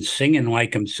bother even singing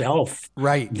like himself.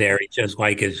 Right. There, it's just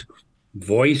like his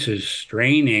voice is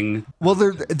straining. Well,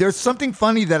 there's something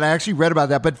funny that I actually read about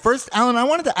that. But first, Alan, I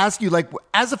wanted to ask you, like,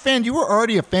 as a fan, you were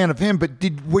already a fan of him, but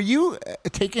were you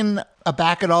taken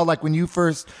aback at all, like when you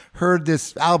first heard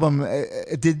this album?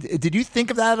 Did you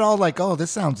think of that at all? Like, oh, this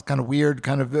sounds kind of weird.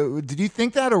 Kind of. Did you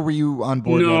think that, or were you on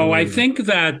board? No, I think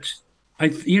that I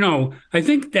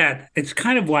think that it's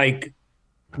kind of like.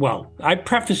 Well, I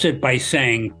preface it by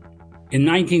saying, in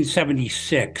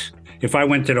 1976, if I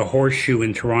went to the Horseshoe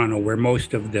in Toronto, where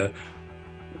most of the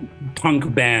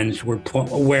punk bands were,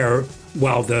 there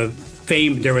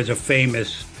was a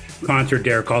famous concert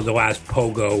there called The Last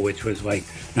Pogo, which was like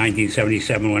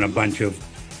 1977, when a bunch of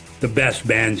the best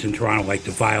bands in Toronto, like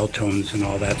the Viletones and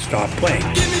all that, stopped playing.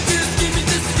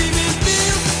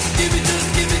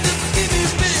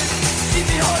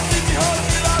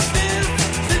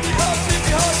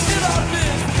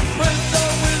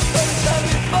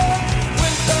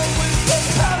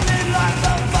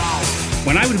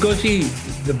 When I would go see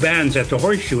the bands at the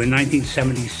Horseshoe in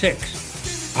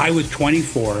 1976, I was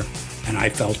 24 and I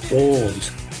felt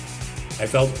old. I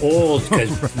felt old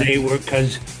because they were,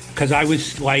 because I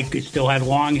was like, still had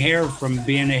long hair from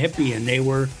being a hippie, and they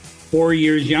were 4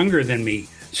 years younger than me.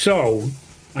 So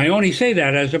I only say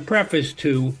that as a preface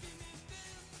to,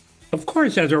 of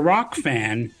course, as a rock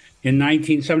fan in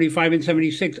 1975 and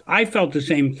 76, I felt the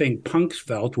same thing punks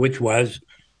felt, which was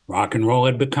rock and roll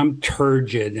had become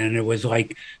turgid, and it was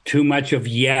like too much of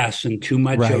yes and too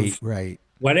much of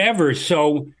whatever.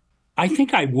 So I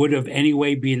think I would have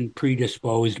anyway been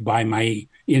predisposed by my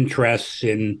interests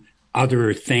in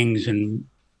other things and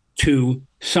to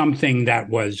something that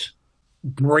was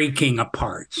breaking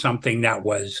apart, something that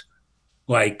was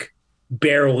like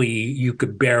you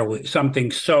could barely, something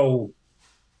so,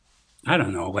 I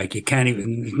don't know, like you can't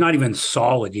even, it's not even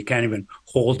solid. You can't even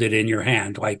hold it in your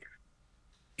hand. Like,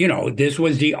 this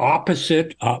was the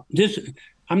opposite of this.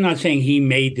 I'm not saying he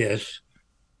made this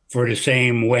for the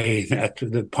same way that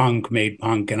the punk made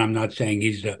punk, and I'm not saying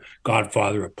he's the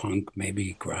godfather of punk,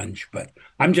 maybe grunge, but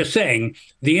I'm just saying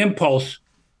the impulse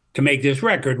to make this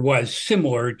record was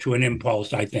similar to an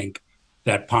impulse, I think,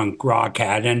 that punk rock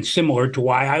had, and similar to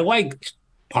why I liked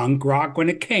punk rock when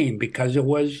it came, because it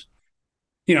was,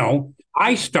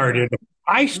 I started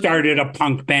a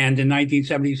punk band in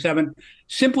 1977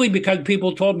 simply because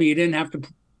people told me you didn't have to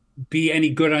be any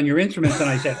good on your instruments. And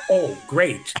I said, oh,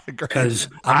 great, because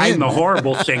I'm a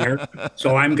horrible singer,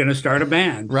 so I'm going to start a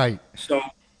band. Right. So,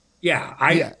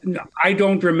 I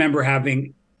don't remember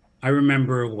I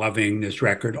remember loving this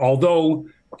record. Although,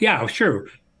 yeah, sure,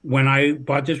 when I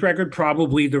bought this record,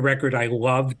 probably the record I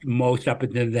loved most up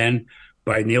until then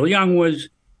by Neil Young was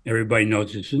Everybody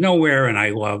Knows This Is Nowhere, and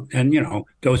I loved, and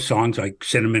those songs like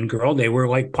Cinnamon Girl, they were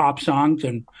like pop songs,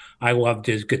 and I loved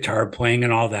his guitar playing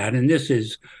and all that. And this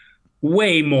is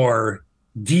way more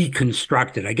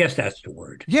deconstructed. I guess that's the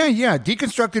word. Yeah,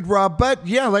 deconstructed, Rob. But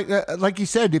yeah, like you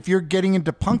said, if you're getting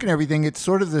into punk and everything, it's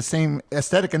sort of the same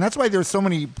aesthetic, and that's why there's so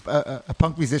many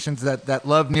punk musicians that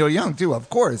love Neil Young too, of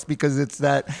course, because it's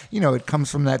that it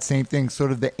comes from that same thing,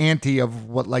 sort of the anti of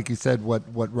what, like you said, what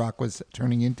rock was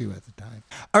turning into at the time.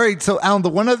 All right, so Alan, the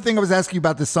one other thing I was asking you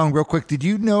about this song, real quick, did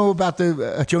you know about the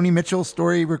Joni Mitchell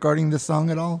story regarding this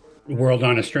song at all? World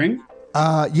on a String?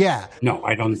 Yeah. No,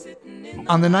 I don't.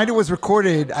 On the night it was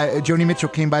recorded, Joni Mitchell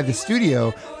came by the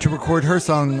studio to record her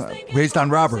song "Raised on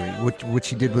Robbery," which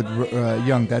she did with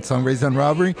Young. That song "Raised on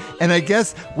Robbery," and I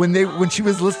guess when she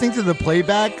was listening to the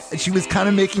playback, she was kind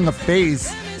of making a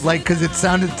face, like, because it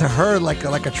sounded to her like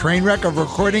a train wreck of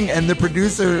recording. And the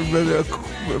producer,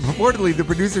 reportedly, the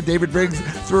producer David Briggs,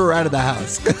 threw her out of the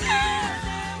house.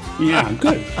 Yeah,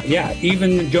 good. Yeah,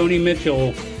 even Joni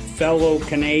Mitchell, fellow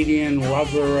Canadian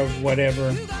lover of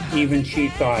whatever, even she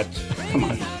thought, come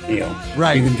on, Neil,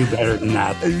 right, you can do better than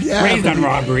that. Yeah, Raised on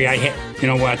Robbery, you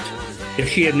know what? If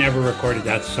she had never recorded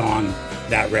that song,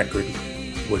 that record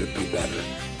would have been better.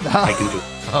 I can do.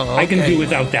 Oh, okay. I can do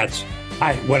without that.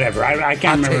 Whatever. I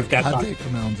can't remember if that's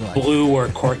on Blue or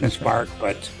Court and Spark,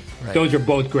 but those are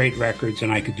both great records,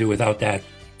 and I could do without that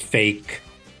fake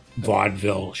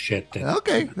vaudeville shit.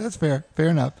 Okay, that's fair. Fair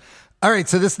enough. All right,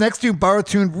 so this next tune, Borrow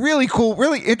Tune, really cool,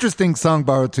 really interesting song,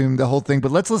 Borrow Tune, the whole thing.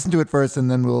 But let's listen to it first, and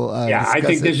then we'll I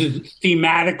think this is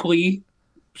thematically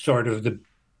sort of the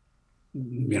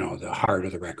heart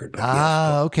of the record.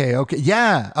 But okay.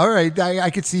 Yeah, all right,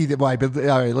 I could see why. But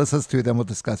all right, let's listen to it, then we'll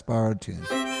discuss Borrow Tune.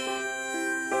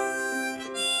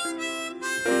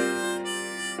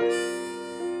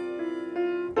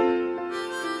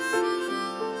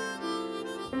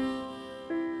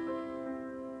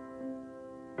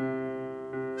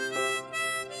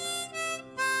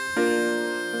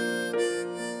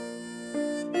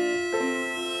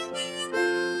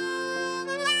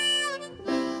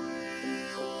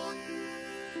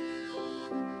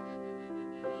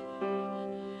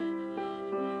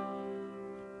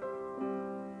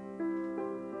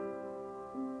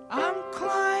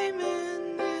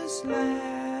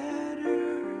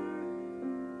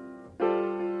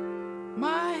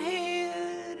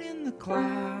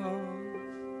 clouds.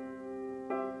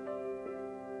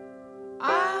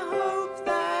 I hope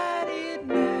that it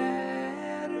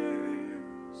matters.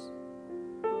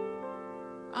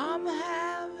 I'm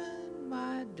having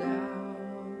my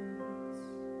doubts.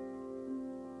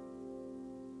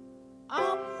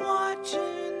 I'm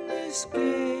watching this gator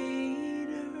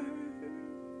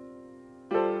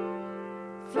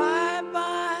fly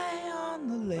by on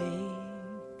the lake.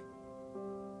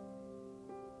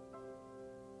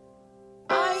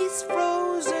 Ice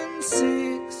frozen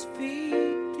 6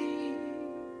 feet deep.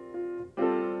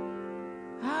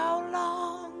 How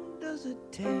long does it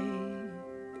take?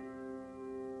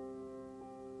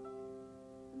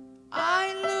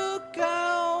 I look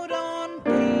out on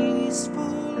peaceful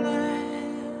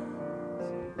lands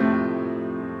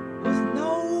with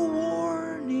no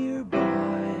war nearby.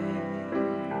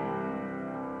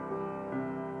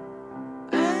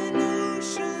 An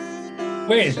ocean of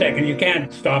Wait a second, you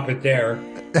can't stop it there.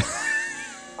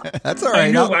 That's all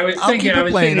right. I was thinking. I'll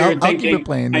keep it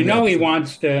playing. I know he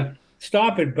wants to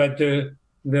stop it, but the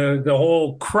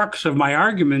whole crux of my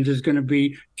argument is going to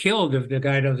be killed if the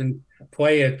guy doesn't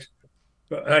play it.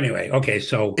 But anyway, okay,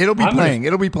 so it'll be playing.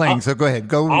 So go ahead.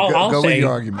 Go with your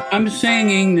argument. I'm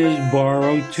singing this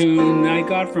borrowed tune I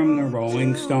got from the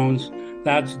Rolling Stones.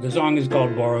 The song is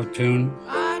called Borrowed Tune.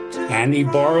 And he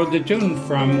borrowed the tune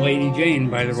from Lady Jane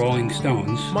by the Rolling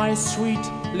Stones. my sweet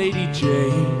Lady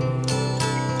Jane.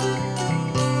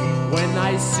 When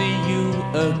I see you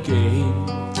again,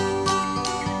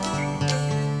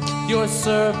 your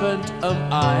servant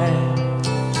am I,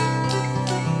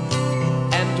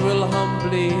 and will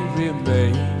humbly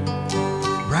remain.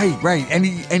 Right. And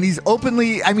he's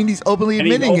openly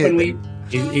admitting it.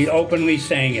 He's openly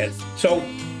saying it. So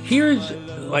here's,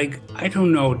 I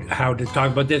don't know how to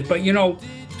talk about this, but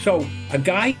so a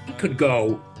guy could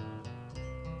go,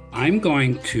 I'm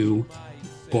going to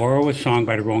borrow a song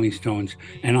by the Rolling Stones,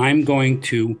 and I'm going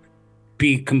to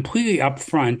be completely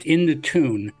upfront in the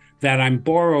tune that I'm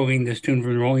borrowing this tune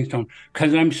from the Rolling Stones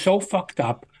because I'm so fucked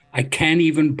up, I can't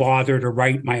even bother to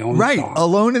write my own song. Right,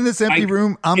 alone in this empty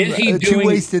room, I'm too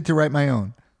wasted to write my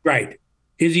own. Right.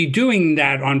 Is he doing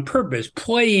that on purpose,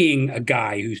 playing a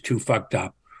guy who's too fucked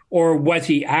up? Or was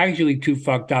he actually too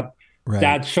fucked up? Right.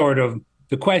 That's sort of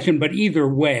the question. But either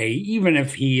way, even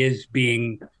if he is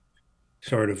being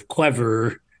sort of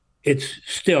clever, it's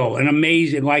still an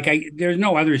amazing, there's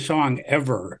no other song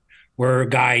ever where a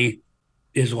guy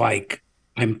is like,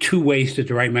 I'm too wasted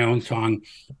to write my own song.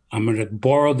 I'm going to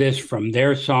borrow this from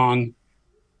their song.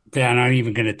 Then I'm not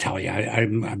even going to tell you.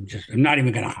 I'm not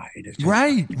even going to hide it.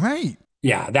 Right.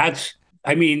 Yeah, that's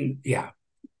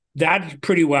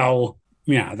pretty well,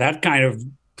 that kind of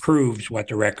proves what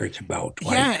the record's about.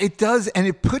 Yeah, it does. And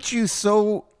it puts you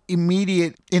so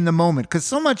immediate in the moment. Because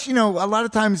so much, a lot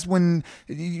of times when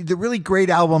the really great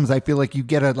albums, I feel like you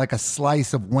get a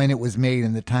slice of when it was made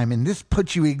and the time. And this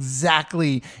puts you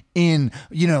exactly in,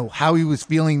 how he was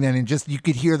feeling then. And just, you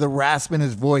could hear the rasp in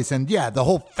his voice. And yeah, the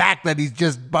whole fact that he's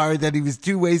just borrowed, that he was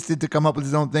too wasted to come up with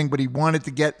his own thing, but he wanted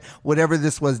to get whatever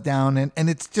this was down. And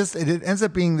it's just, it ends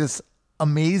up being this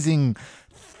amazing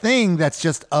thing that's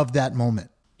just of that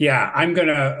moment. Yeah, I'm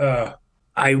gonna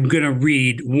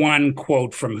read one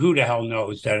quote from Who the Hell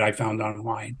Knows that I found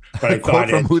online. But I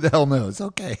thought from Who the Hell Knows?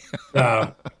 Okay.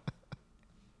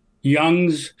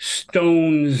 Young's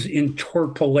Stones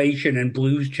interpolation and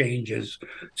blues changes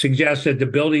suggest that the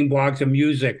building blocks of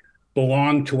music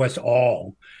belong to us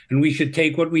all, and we should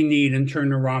take what we need and turn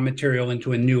the raw material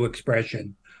into a new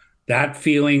expression. That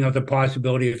feeling of the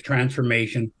possibility of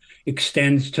transformation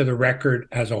extends to the record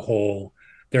as a whole.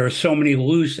 There are so many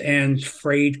loose ends,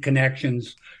 frayed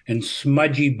connections, and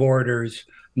smudgy borders.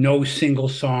 No single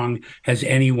song has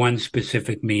any one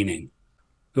specific meaning.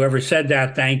 Whoever said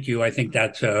that, thank you. I think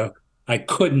that's I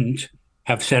couldn't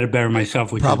have said it better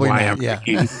myself, which Probably is why not, I'm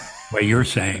thinking what you're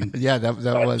saying. Yeah, that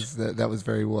was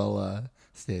very well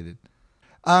stated.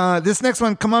 This next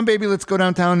one, Come On Baby, Let's Go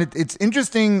Downtown. It's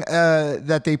interesting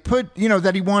that they put,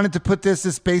 that he wanted to put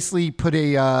this basically put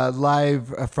a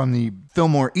live from the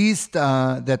Fillmore East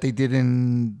that they did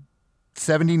in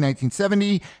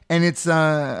 1970, and it's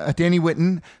Danny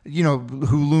Whitten,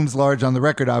 who looms large on the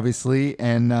record, obviously,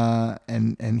 and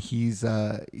he's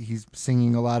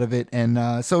singing a a lot of it,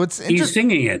 and so he's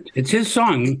singing it. It's his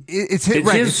song. It's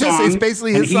song. It's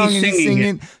basically his song, and he's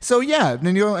singing it. So yeah,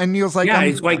 and Neil's like, yeah,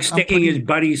 he's like sticking his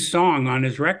buddy's song on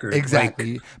his record.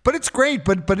 Exactly, but it's great.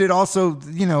 But it also,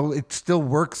 it still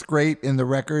works great in the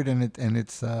record, and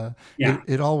it's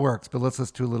it all works. But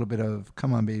let's do a little bit of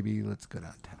Come On Baby, Let's Go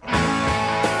Downtown.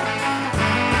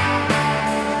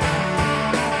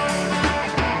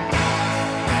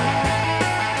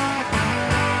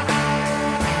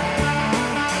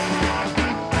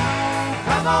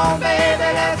 on, baby,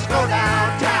 let's go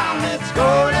downtown. Let's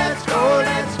go, let's go,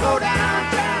 let's go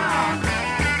downtown.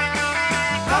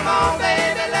 Come on,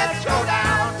 baby, let's go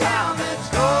downtown. Let's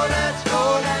go, let's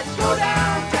go, let's go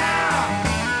downtown.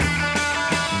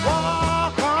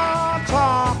 Walk on,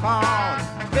 talk on,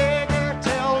 baby,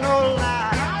 tell no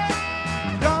lie.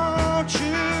 Don't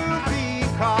you be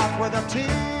caught with a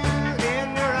tear in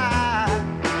your eye.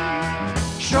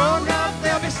 Sure enough,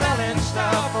 they'll be selling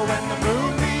stuff when the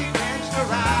moon begins to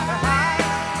rise.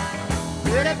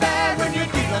 Pretty bad when you're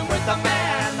dealing with a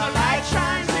man. The light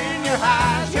shines in your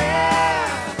eyes, yeah.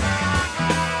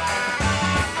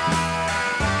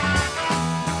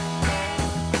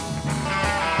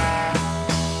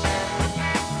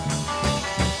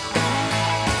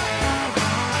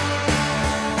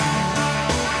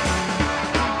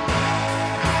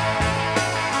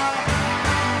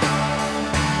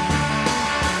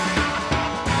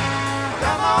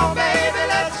 Come on, baby,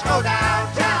 let's go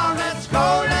downtown. Let's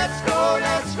go, let's go,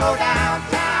 let's go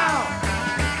downtown.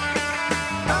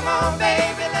 Come on,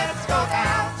 baby, let's go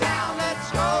downtown.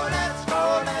 Let's go, let's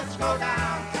go, let's go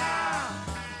downtown.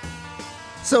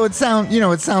 So it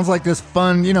sounds like this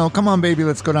fun, come on, baby,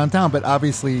 let's go downtown, but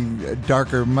obviously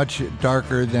darker, much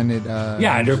darker than it.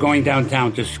 Yeah, they're going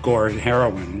downtown to score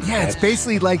heroin. Yeah, it's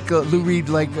basically like Lou Reed,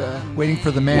 like Waiting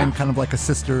for the Man, kind of like a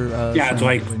sister. Yeah, it's song.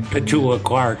 like Petula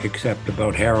Clark, except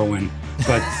about heroin.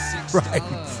 But Right.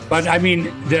 But I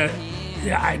mean,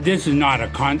 this is not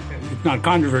it's not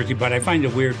controversy, but I find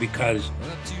it weird because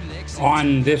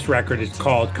on this record it's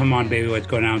called "Come On Baby, Let's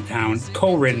Go Downtown,"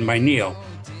 co-written by Neil.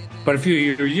 But a few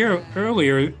years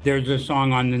earlier, there's a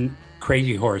song on the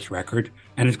Crazy Horse record,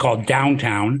 and it's called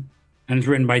 "Downtown," and it's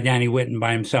written by Danny Whitten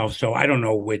by himself. So I don't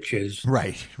know which is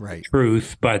right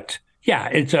truth, but yeah,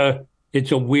 it's a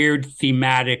weird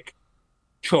thematic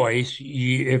choice.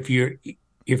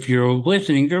 If you're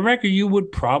listening to the record, you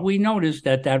would probably notice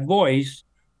that voice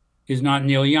is not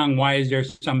Neil Young. Why is there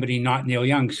somebody not Neil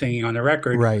Young singing on the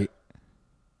record? Right.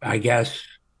 I guess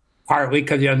partly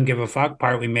because he doesn't give a fuck.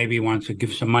 Partly maybe he wants to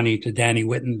give some money to Danny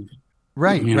Whitten,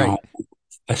 Right.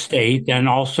 estate, and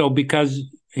also because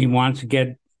he wants to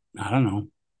get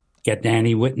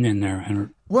Danny Whitten in there,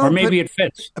 or maybe it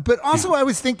fits. But also, I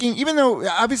was thinking, even though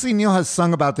obviously Neil has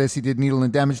sung about this, he did Needle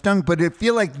and Damaged Tongue, but I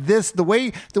feel like this, the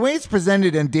way it's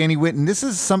presented and Danny Whitten, this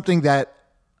is something that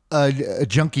a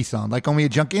junkie song, like only a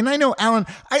junkie. And I know, Alan,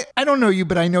 I don't know you,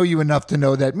 but I know you enough to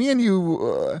know that me and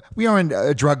you, we aren't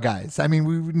drug guys. I mean,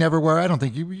 we never were. I don't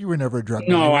think you were never a drug guy.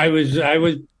 No,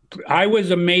 I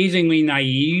was amazingly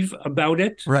naive about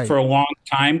it for a long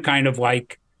time, kind of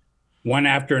like one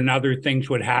after another things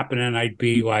would happen and I'd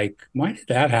be like, why did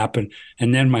that happen?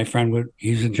 And then my friend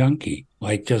he's a junkie.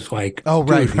 Oh,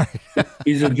 right.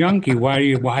 He's a junkie. Why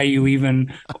are you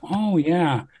even, oh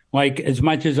yeah. Like as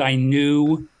much as I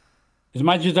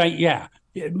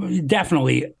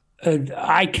definitely,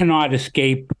 I cannot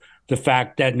escape the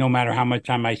fact that no matter how much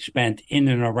time I spent in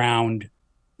and around,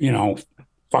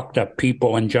 fucked up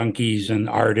people and junkies and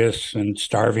artists and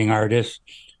starving artists,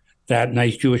 that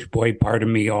nice Jewish boy part of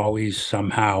me always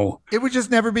somehow. It would just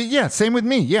never be. Yeah, same with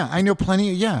me. Yeah, I know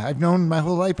plenty. Yeah, I've known my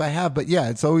whole life. I have. But yeah,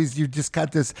 it's always, you just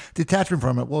got this detachment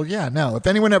from it. Well, yeah, no. If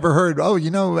anyone ever heard,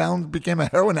 Alan became a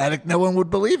heroin addict, no one would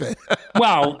believe it.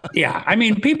 Well, yeah. I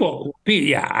mean,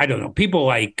 I don't know. People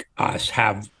like us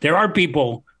there are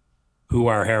people who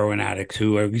are heroin addicts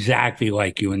who are exactly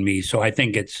like you and me. So I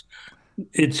think it's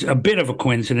a bit of a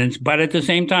coincidence. But at the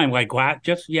same time, like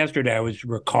just yesterday, I was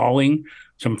recalling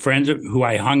some friends who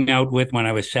I hung out with when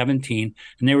I was 17,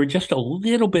 and they were just a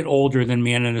little bit older than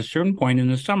me. And at a certain point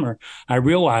in the summer, I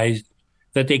realized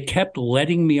that they kept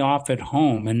letting me off at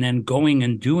home and then going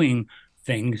and doing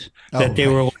things that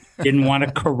didn't want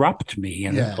to corrupt me.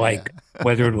 And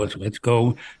whether it was, let's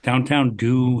go downtown,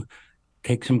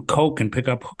 take some coke and pick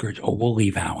up hookers. Oh, we'll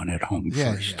leave Alan at home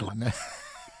first. Yeah.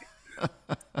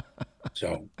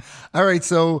 So, all right.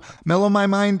 So, Mellow My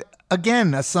Mind.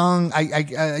 Again, a song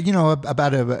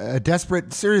about a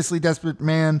desperate, seriously desperate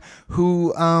man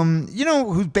who,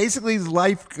 who basically his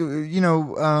life,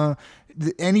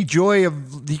 any joy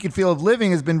he could feel of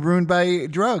living has been ruined by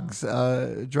drug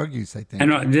use, I think.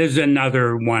 And there's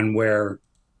another one where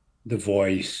the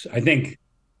voice, I think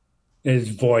his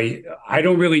voice, I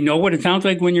don't really know what it sounds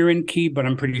like when you're in key, but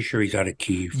I'm pretty sure he's out of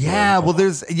key.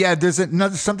 There's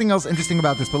another something else interesting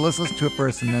about this, but let's listen to it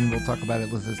first and then we'll talk about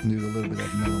it. Let's listen to a little bit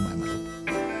of Mellow My Mind.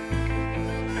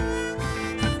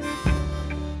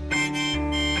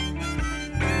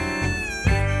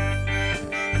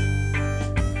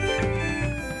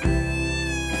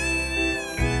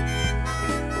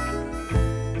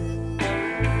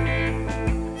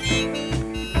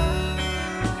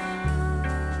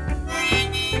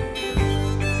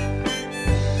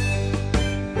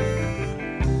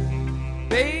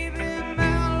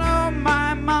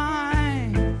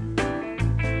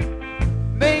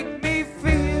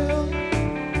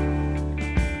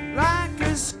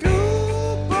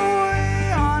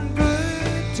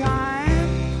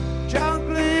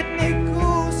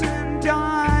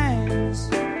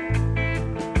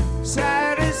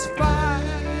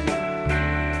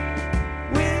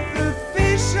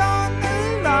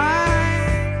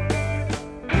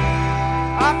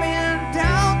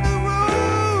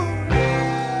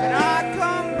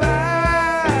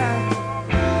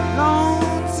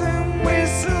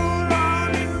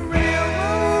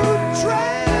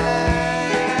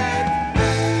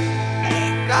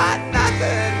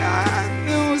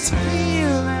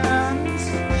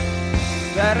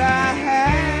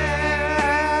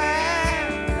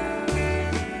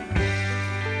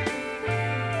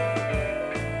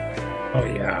 Oh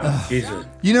yeah, Jesus.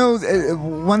 You know,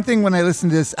 one thing when I listen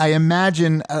to this, I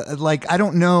imagine, like, I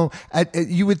don't know,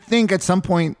 you would think at some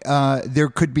point there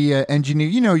could be an engineer,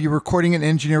 you know, you're recording, an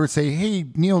engineer would say, hey,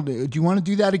 Neil, do you want to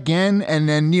do that again? And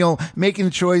then Neil making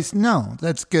the choice, no,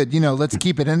 that's good, you know, let's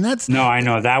keep it. And that's... No, I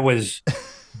know, that was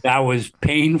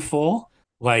painful,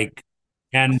 like,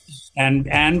 and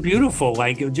beautiful,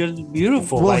 like, it was just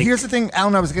beautiful. Well, like, here's the thing,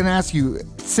 Alan, I was going to ask you,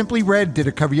 Simply Red did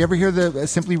a cover. You ever hear the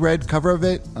Simply Red cover of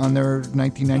it on their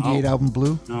 1998 album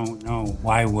Blue? No,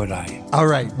 why would I? All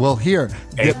right, well, here.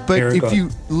 Okay, but here if you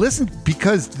listen,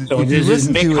 because so if this you is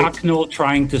listen Mick to it... Hucknall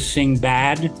trying to sing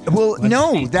bad? Well, Let's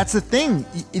no, see. that's the thing.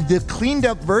 The cleaned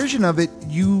up version of it,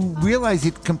 you realize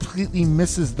it completely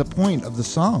misses the point of the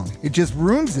song. It just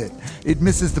ruins it. It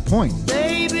misses the point.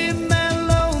 Baby,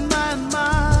 mellow my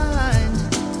mind.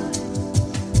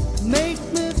 Make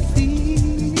me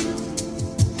feel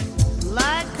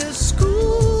like a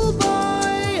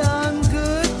schoolboy on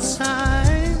good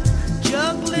time.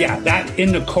 Juggling. Yeah, that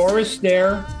in the chorus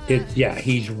there,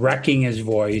 he's wrecking his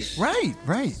voice. Right.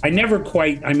 I never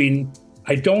quite, I mean,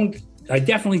 I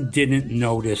definitely didn't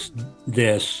notice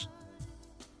this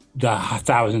the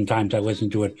 1,000 times I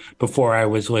listened to it before I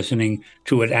was listening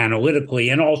to it analytically,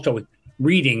 and also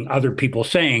reading other people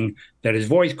saying that his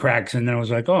voice cracks. And then I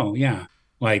was like, oh yeah,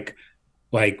 like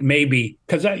maybe,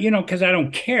 because I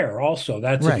don't care. Also,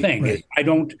 that's the thing. Right. I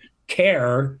don't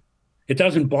care. It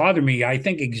doesn't bother me. I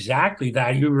think exactly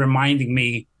that. You're reminding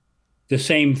me the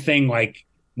same thing, like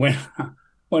when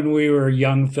we were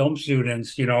young film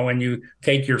students, you know, and you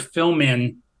take your film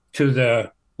in to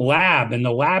the lab, and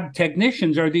the lab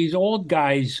technicians are these old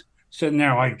guys sitting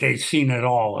there like they've seen it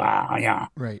all. Yeah,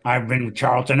 Right. I've been with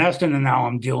Charlton Heston, and now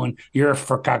I'm dealing. You're a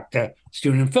forkakta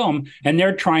student film, and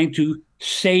they're trying to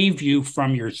save you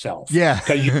from yourself. Yeah,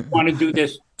 because you want to do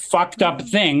this fucked up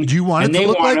thing. Do you want it to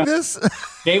look like this?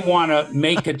 They want to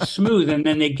make it smooth, and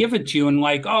then they give it to you, and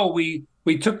like, oh, we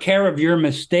took care of your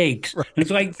mistakes. Right. And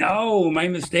it's like, no, my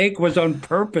mistake was on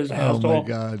purpose. Oh my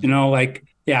God. You know, like,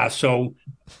 yeah. So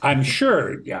I'm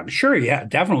sure, yeah,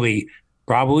 definitely.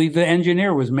 Probably the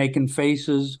engineer was making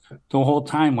faces the whole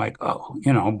time, like, oh,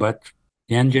 you know, but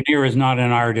the engineer is not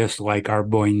an artist like our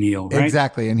boy Neil, right?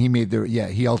 Exactly. And he made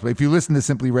he also, if you listen to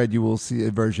Simply Red, you will see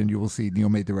a version, you will see Neil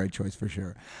made the right choice for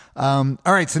sure. All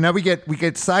right. So now we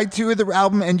get side 2 of the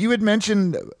album, and you had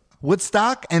mentioned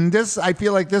Woodstock, and this, I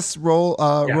feel like this roll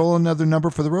another number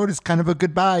for the road is kind of a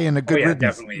goodbye and a good riddance,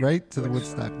 definitely. Right? To the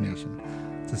Woodstock Nation.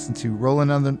 Listen to Roll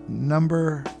Another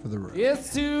Number for the Road.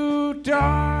 It's too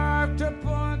dark to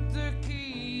put the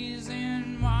keys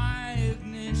in my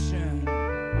ignition,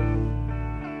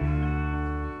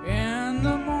 and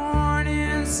the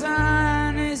morning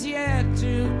sun is yet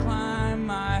to climb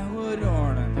my hood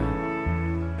ornament.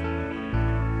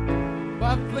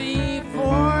 But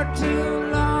before too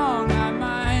long I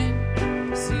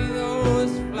might see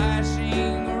those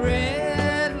flashing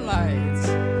red lights.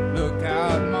 Look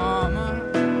out, mama,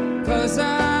 'cause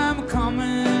I'm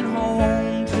coming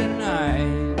home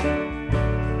tonight.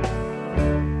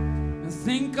 I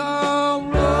think I'll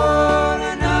roll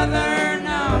another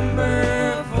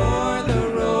number for the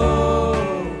road.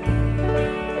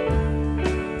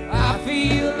 I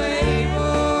feel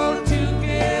able to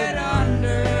get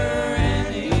under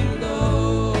any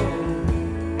load.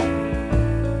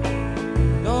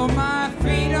 Though my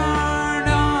feet aren't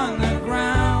on the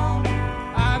ground,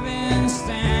 I've been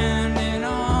standing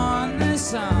on the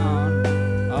sound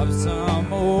of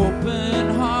some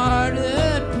open-hearted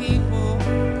people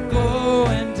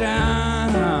going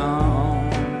down.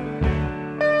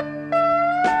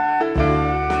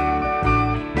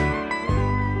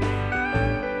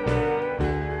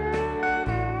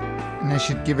 And I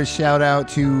should give a shout out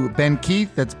to Ben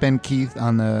Keith. That's Ben Keith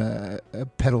on the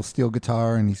pedal steel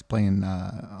guitar, and he's playing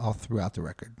all throughout the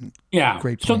record. Yeah.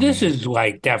 Great So playing. this is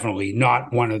like definitely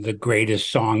not one of the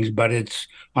greatest songs, but it's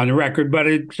on the record. But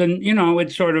it's,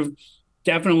 it's sort of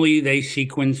definitely they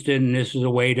sequenced it, and this is a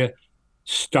way to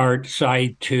start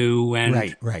side 2,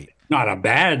 and Right. not a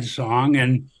bad song,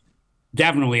 and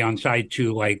definitely on side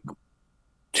 2, like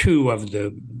 2 of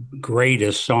the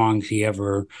greatest songs he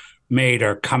ever made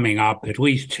are coming up, at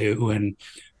least 2, and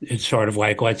it's sort of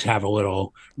like, let's have a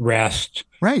little rest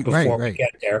before we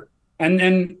get there. And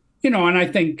then, and I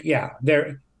think,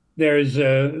 there's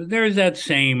that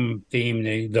same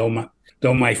theme,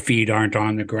 though my feet aren't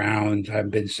on the ground, I've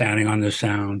been standing on the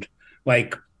sound.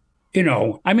 Like,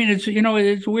 I mean,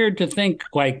 it's weird to think,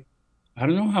 like, I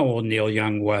don't know how old Neil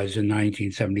Young was in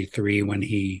 1973 when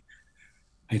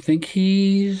I think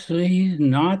he's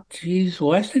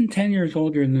less than 10 years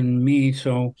older than me.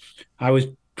 So I was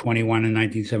 21 in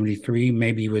 1973.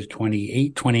 Maybe he was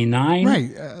 28, 29. Right,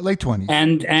 late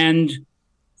 20s. And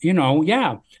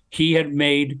yeah, he had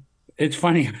made, it's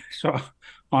funny, I saw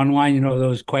online,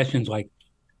 those questions like,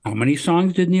 how many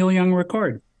songs did Neil Young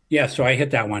record? Yeah, so I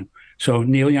hit that one. So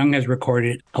Neil Young has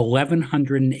recorded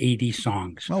 1,180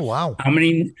 songs. Oh, wow. How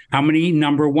many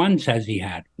number ones has he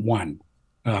had? One.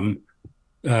 The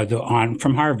On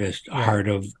From Harvest, right. Heart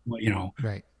of,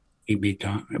 right. He beat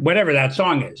whatever that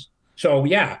song is. So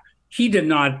yeah, he did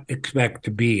not expect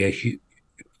to be a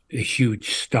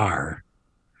huge star,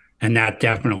 and that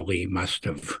definitely must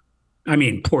have. I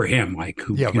mean, poor him. Like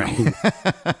who? Yeah, right.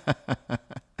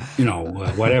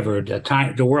 Whatever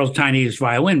the world's tiniest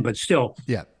violin, but still.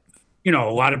 Yeah. A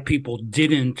lot of people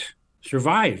didn't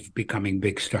survive becoming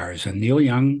big stars, and Neil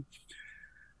Young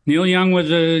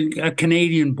was a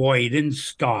Canadian boy. He didn't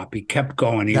stop. He kept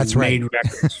going. He made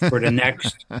records for the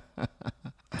next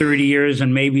 30 years,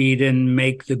 and maybe he didn't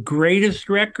make the greatest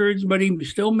records, but he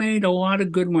still made a lot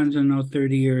of good ones in those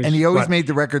 30 years. And he always made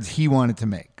the records he wanted to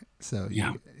make. So you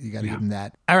got to give him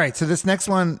that. All right. So this next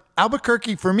one,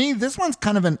 Albuquerque, for me, this one's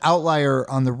kind of an outlier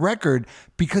on the record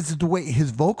because of the way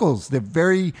his vocals, they're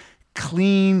very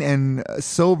clean and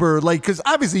sober, because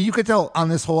obviously you could tell on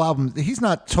this whole album he's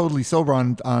not totally sober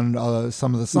on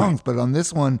some of the songs, right. But on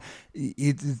this one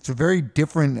it's a very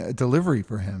different delivery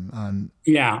for him on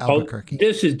Albuquerque.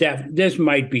 This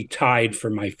might be tied for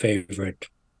my favorite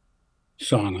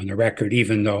song on the record,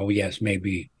 even though yes,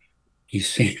 maybe he's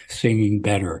singing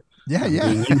better.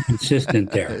 Being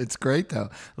inconsistent there. It's great though.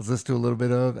 Let's listen to a little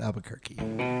bit of Albuquerque.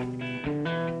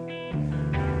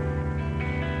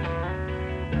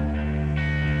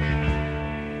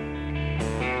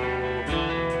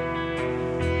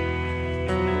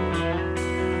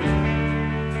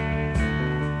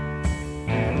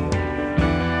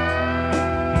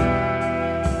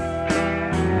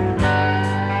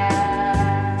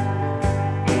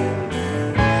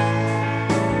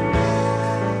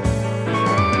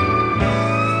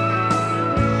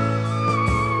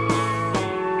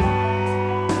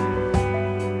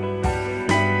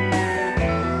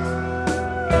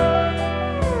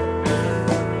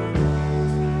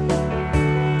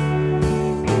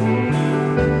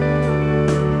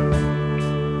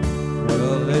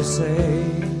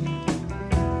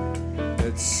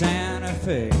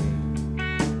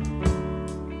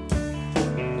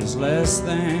 Less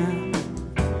than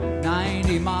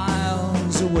 90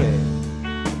 miles away,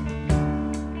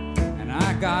 and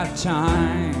I got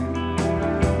time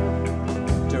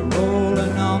to roll a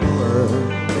number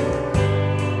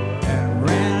and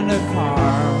rent a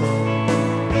car.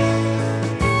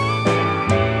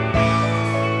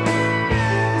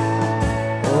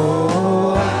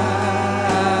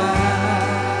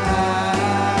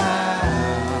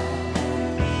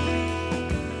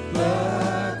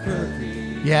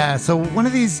 Yeah, so one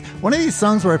of these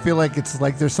songs where I feel like it's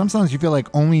like there's some songs you feel like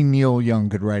only Neil Young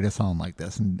could write a song like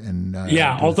this,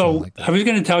 although like I was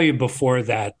going to tell you before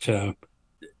that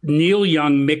Neil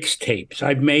Young mixtapes.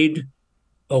 I've made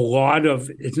a lot of.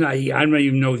 It's not. I don't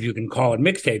even know if you can call it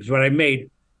mixtapes, but I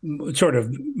made sort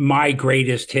of my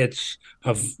greatest hits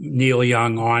of Neil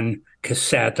Young on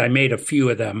cassette. I made a few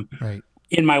of them. Right.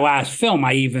 In my last film,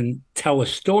 I even tell a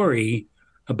story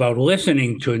about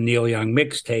listening to a Neil Young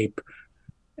mixtape.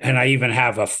 And I even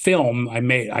have a film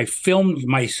I filmed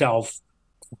myself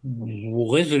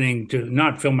listening to,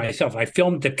 not film myself, I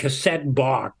filmed the cassette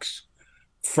box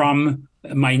from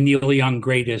my Neil Young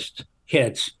greatest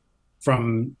hits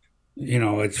from,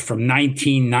 it's from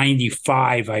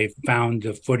 1995. I found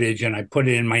the footage and I put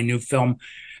it in my new film.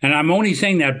 And I'm only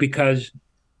saying that because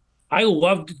I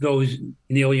loved those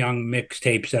Neil Young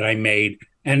mixtapes that I made.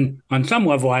 And on some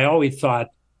level, I always thought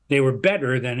they were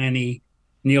better than any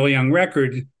Neil Young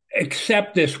record,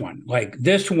 except this one. Like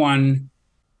this one,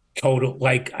 total.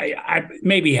 Like I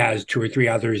maybe has two or three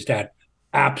others that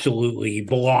absolutely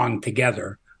belong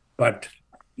together, but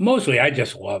mostly I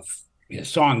just love his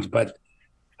songs.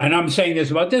 And I'm saying this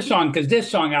about this song because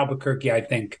this song Albuquerque, I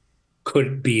think,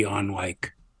 could be on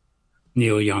like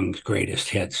Neil Young's greatest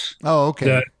hits. Oh,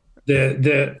 okay.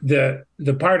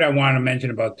 The part I want to mention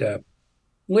about the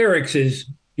lyrics is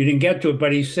you didn't get to it,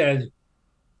 but he says.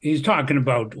 He's talking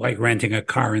about like renting a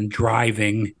car and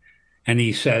driving. And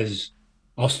he says,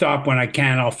 I'll stop when I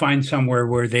can. I'll find somewhere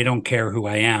where they don't care who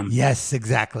I am. Yes,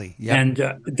 exactly. Yep. And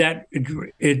that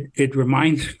it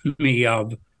reminds me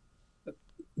of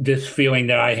this feeling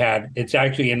that I had. It's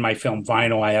actually in my film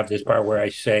Vinyl. I have this part where I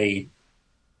say,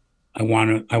 I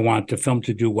want the film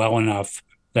to do well enough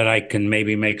that I can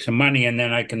maybe make some money and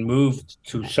then I can move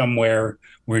to somewhere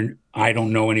where I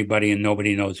don't know anybody and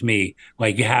nobody knows me.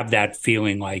 Like you have that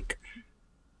feeling like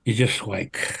you just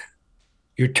like,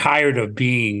 you're tired of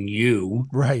being you.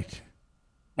 Right.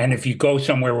 And if you go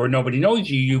somewhere where nobody knows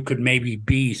you, you could maybe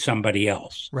be somebody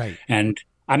else. Right. And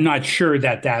I'm not sure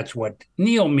that that's what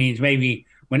Neil means. Maybe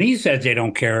when he says they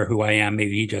don't care who I am,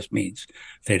 maybe he just means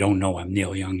they don't know I'm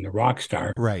Neil Young, the rock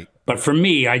star. Right. But for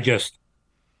me, I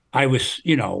was,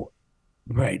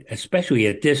 right, especially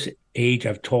at this age,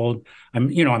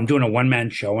 I'm doing a one-man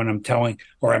show and I'm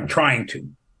trying to.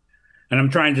 And I'm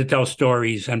trying to tell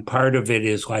stories. And part of it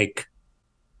is like,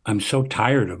 I'm so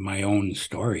tired of my own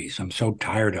stories. I'm so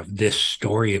tired of this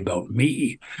story about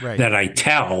me that I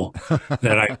tell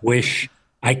that I wish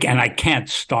I can't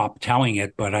stop telling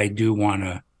it, but I do want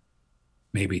to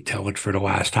maybe tell it for the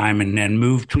last time and then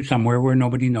move to somewhere where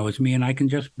nobody knows me and I can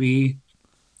just be.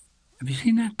 Have you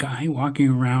seen that guy walking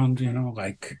around,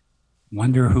 like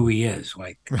wonder who he is?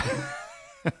 Like,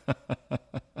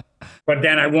 but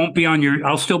then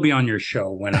I'll still be on your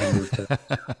show when I move to.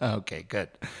 Okay, good.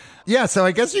 Yeah, so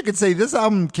I guess you could say this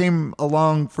album came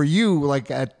along for you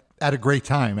like at a great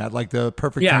time, at like the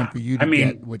perfect time for you to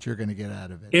get what you're going to get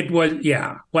out of it. It was,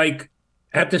 like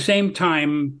at the same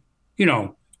time,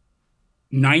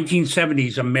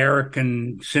 1970s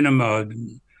American cinema,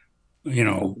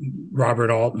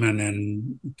 Robert Altman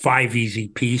and Five Easy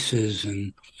Pieces.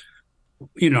 And,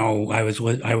 I was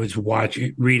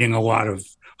reading a lot of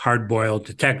hard-boiled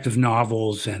detective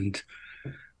novels and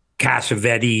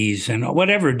Cassavetes and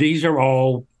whatever. These are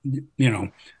all,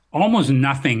 almost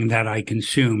nothing that I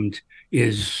consumed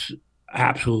is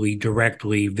absolutely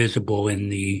directly visible in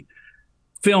the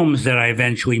films that I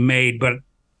eventually made. But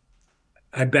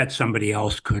I bet somebody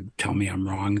else could tell me I'm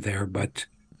wrong there. But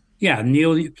yeah,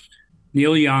 Neil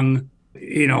Young,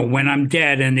 when I'm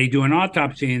dead and they do an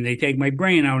autopsy and they take my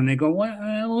brain out and they go,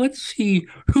 well, let's see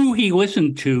who he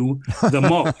listened to the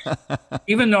most.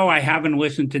 Even though I haven't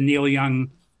listened to Neil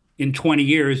Young in 20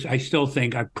 years, I still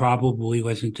think I probably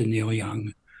listened to Neil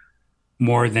Young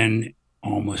more than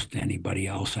almost anybody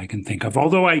else I can think of.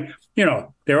 Although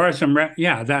there are some,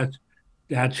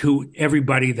 that's who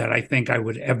everybody that I think I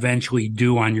would eventually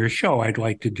do on your show, I'd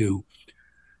like to do.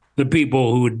 The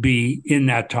people who would be in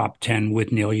that top 10 with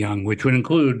Neil Young, which would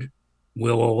include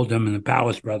Will Oldham and the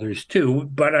Palace Brothers too.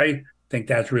 But I think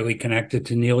that's really connected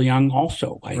to Neil Young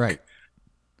also. Right.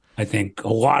 I think a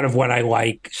lot of what I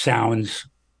like sounds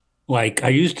like I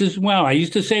used to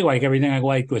say like everything I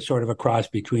liked was sort of a cross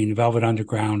between Velvet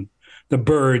Underground, the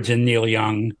Byrds, and Neil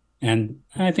Young. And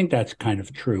I think that's kind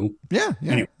of true. Yeah,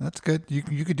 anyway. That's good. You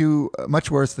could do much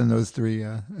worse than those three.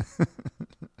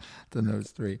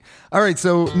 All right,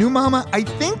 so New Mama, I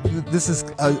think that this is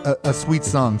a sweet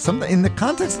song. In the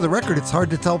context of the record, it's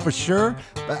hard to tell for sure,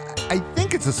 but I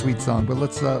think it's a sweet song. But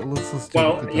let's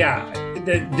well, yeah,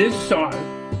 this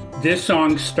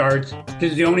song starts.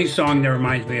 This is the only song that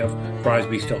reminds me of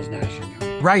Crosby, Stills, Nash and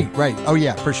Young. Right. Oh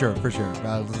yeah, for sure.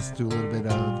 Let's do a little bit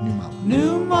of New Mama.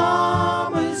 New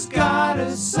Mama's got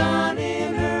a sun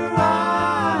in her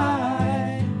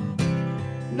eye.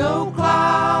 No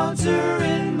clouds are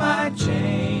in my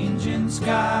changing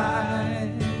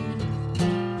sky.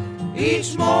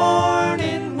 Each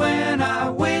morning when I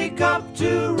wake up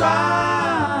to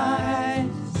rise,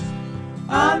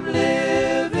 I'm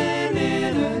living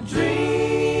in a dreamland.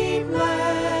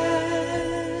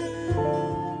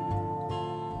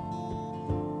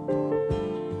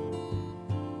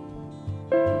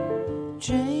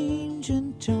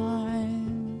 Changing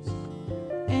times,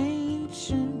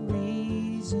 ancient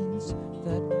reasons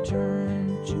that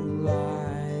turn to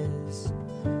lies,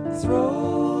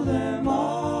 throw them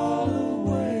all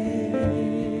away.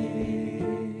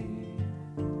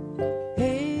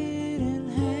 Head in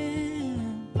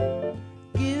hand,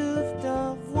 gift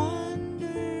of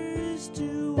wonders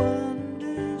to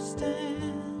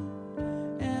understand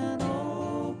and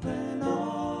open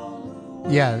all the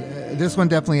way. Yeah. This one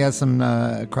definitely has some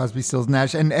Crosby, Stills,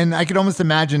 Nash, and I could almost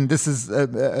imagine this is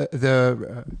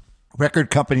the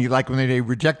record company, like when they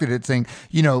rejected it, saying,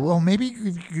 well, maybe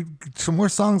some more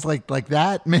songs like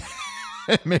that.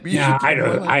 Maybe. Yeah,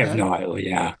 I have no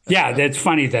idea. Yeah, that's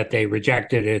funny that they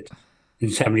rejected it in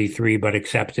 '73, but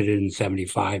accepted it in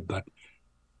 '75. But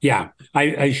yeah,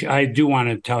 I do want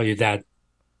to tell you that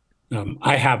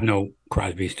I have no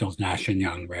Crosby, Stills, Nash and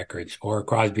Young records or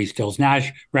Crosby, Stills,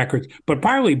 Nash records, but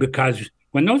partly because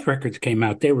when those records came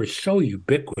out, they were so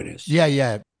ubiquitous.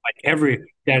 Yeah. Like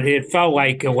that it felt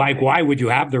like why would you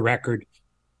have the record?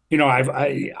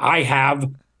 I have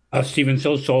a Stephen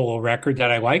Stills solo record that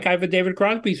I like. I have a David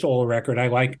Crosby solo record I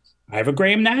like. I have a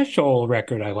Graham Nash solo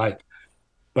record I like.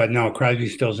 But no, Crosby,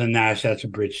 Stills and Nash, that's a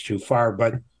bridge too far.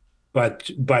 But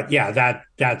yeah,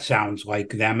 that sounds like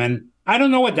them. And I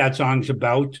don't know what that song's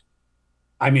about.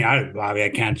 I mean, Bobby, I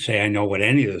can't say I know what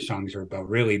any of the songs are about,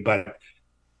 really, but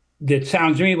it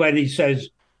sounds to me like he says,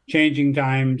 changing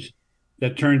times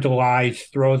that turn to lies,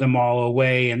 throw them all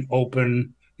away and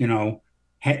open,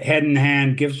 head in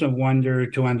hand, give some wonder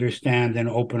to understand and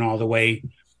open all the way.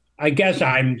 I guess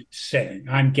I'm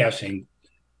guessing,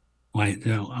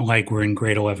 like we're in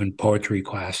grade 11 poetry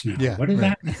class now. Yeah, what is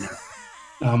right.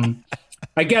 that?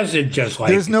 I guess it just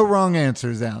like there's no wrong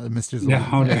answers, Alan, Mr. Zweig.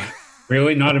 No,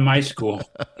 really, not in my school.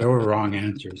 There were wrong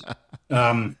answers.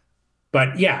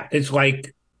 But yeah, it's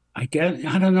like, I guess,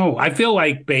 I don't know. I feel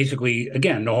like basically,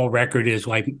 again, the whole record is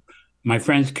like, my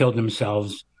friends killed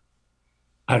themselves.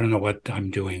 I don't know what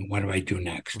I'm doing. What do I do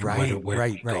next? Right, Where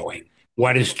right, am I going?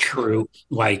 What is true?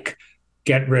 Like,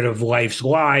 get rid of life's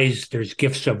lies. There's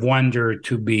gifts of wonder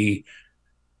to be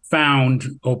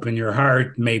found. Open your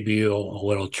heart. Maybe a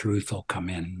little truth will come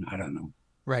in. I don't know.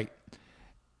 Right.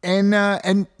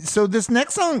 And so this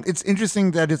next song, it's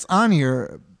interesting that it's on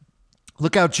here.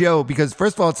 Look Out Joe, because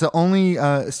first of all, it's the only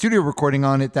studio recording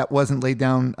on it that wasn't laid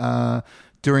down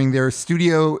during their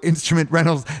studio instrument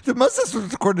rentals. Most of this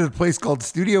was recorded at a place called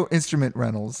Studio Instrument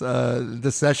Rentals,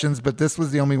 the sessions, but this was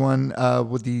the only one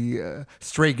with the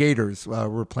Stray Gators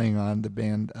were playing on, the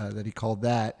band that he called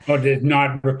that. Oh, did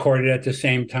not record it at the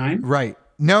same time? Right.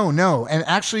 No. And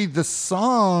actually the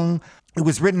song, it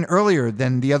was written earlier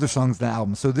than the other songs in the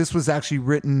album. So this was actually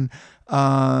written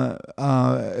before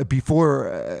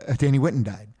Danny Whitten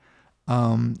died.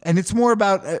 And it's more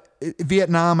about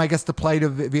Vietnam, I guess the plight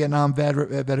of Vietnam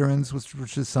veterans,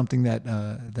 which is something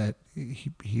that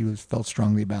he was felt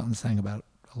strongly about and sang about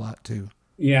a lot too.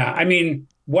 Yeah, I mean,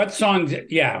 what songs?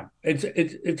 Yeah,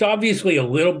 it's obviously a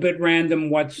little bit random.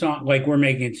 What song? Like we're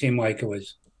making it seem like it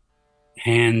was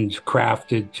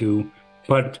handcrafted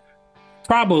but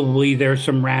probably there's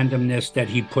some randomness that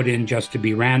he put in just to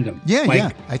be random.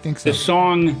 Yeah, I think so.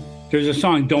 There's a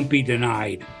song, Don't Be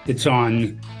Denied. It's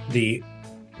on the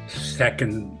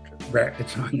second,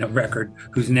 it's on the record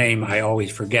whose name I always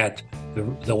forget,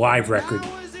 the live record.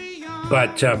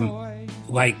 But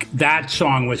like that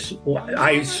song was,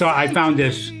 I found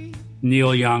this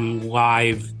Neil Young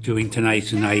live doing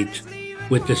Tonight's the Night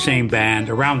with the same band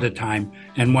around the time.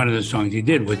 And one of the songs he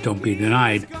did was Don't Be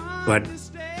Denied, but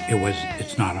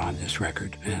it's not on this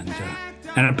record. And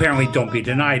apparently Don't Be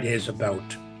Denied is about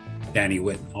Danny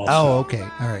Whitten also. Oh, okay.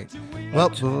 All right. Well,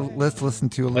 let's listen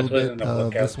to a little bit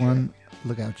of this one.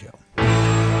 Look Out Joe.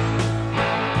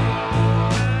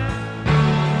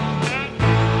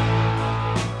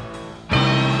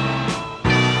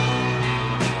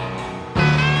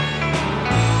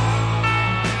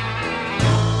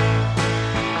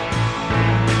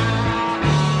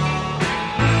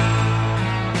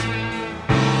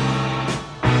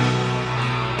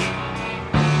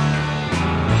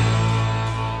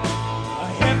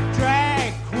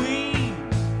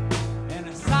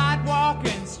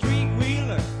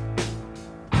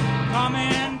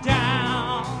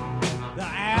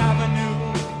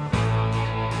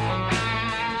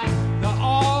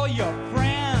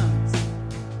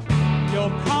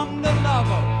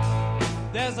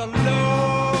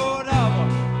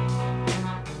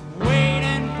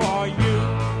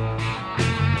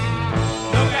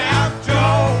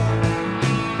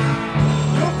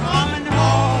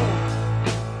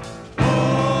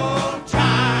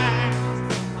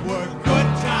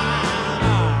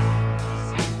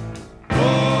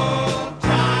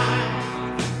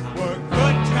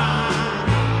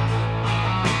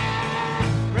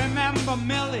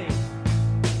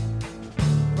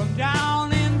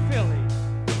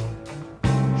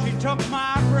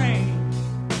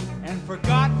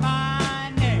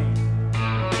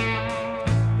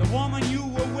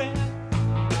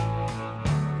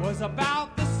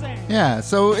 Yeah,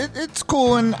 so it's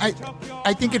cool, and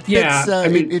I think it fits. Yeah, I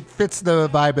mean, it fits the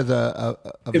vibe of the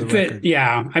record.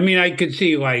 Yeah, I mean, I could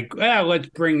see like, let's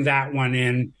bring that one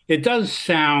in. It does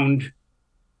sound.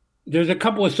 There's a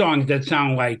couple of songs that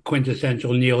sound like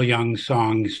quintessential Neil Young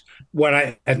songs. What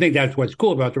I think that's what's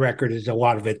cool about the record is a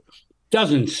lot of it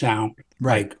doesn't sound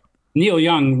like Neil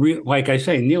Young. Like I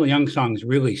say, Neil Young songs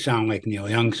really sound like Neil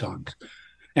Young songs,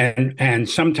 and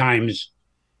sometimes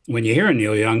when you hear a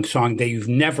Neil Young song that you've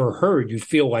never heard, you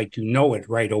feel like you know it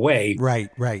right away. Right.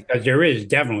 Because there is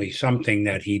definitely something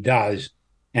that he does.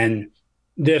 And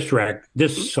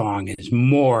this song is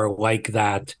more like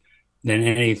that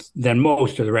than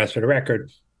most of the rest of the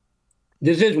record.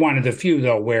 This is one of the few,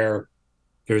 though, where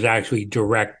there's actually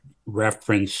direct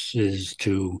references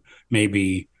to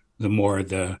maybe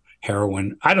the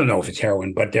heroin. I don't know if it's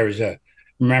heroin, but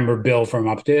remember Bill from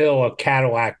Up the Hill, a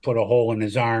Cadillac put a hole in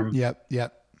his arm.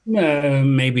 Yep.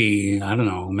 Maybe, I don't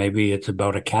know, maybe it's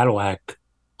about a Cadillac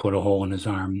put a hole in his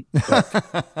arm.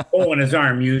 But hole in his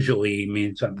arm usually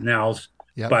means something else.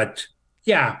 Yep. But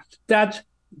yeah, that's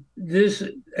this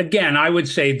again. I would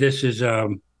say this is a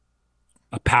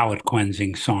palate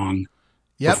cleansing song.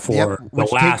 Before the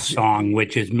last song,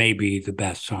 which is maybe the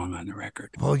best song on the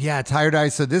record. Well, yeah, Tired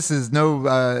Eyes. So this is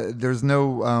there's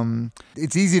no,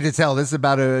 it's easy to tell. This is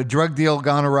about a drug deal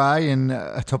gone awry in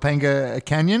Topanga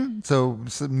Canyon. So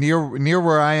near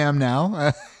where I am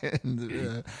now.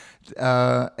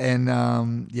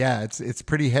 Yeah, it's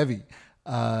pretty heavy.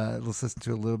 Let's listen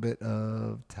to a little bit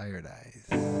of Tired Eyes.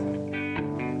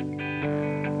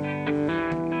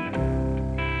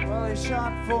 Well, they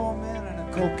shot 4 men in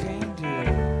a cocaine deal.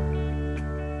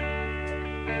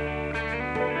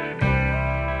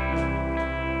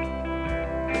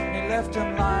 And he left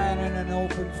them lying in an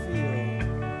open field,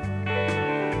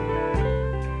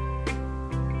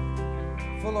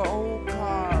 full of old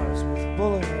cars with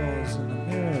bullet holes in the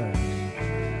mirrors.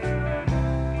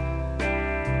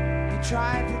 He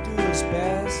tried to do his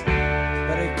best,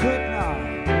 but he could not.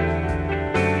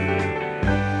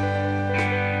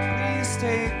 Please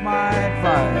take my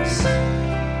advice. Please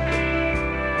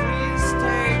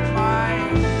take my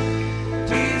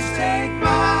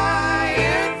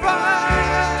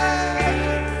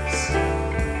advice.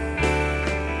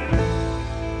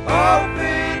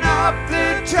 Open up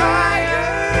the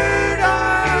tired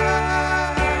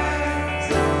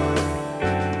eyes.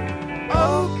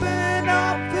 Open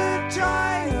up the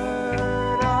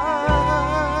tired eyes.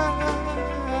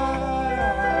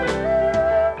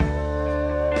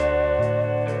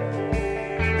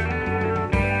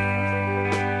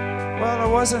 Well,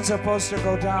 it wasn't supposed to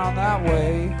go down that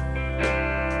way.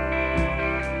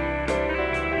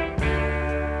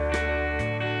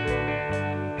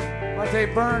 But they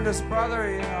burned his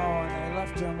brother, you know, and they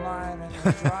left him lying in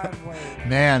the driveway.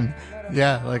 Man,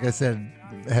 yeah, like I said,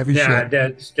 heavy shit. Yeah,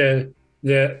 that's it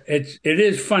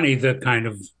is funny, the kind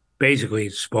of basically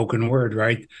spoken word,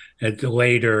 right?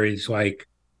 Later he's like,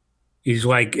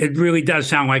 it really does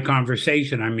sound like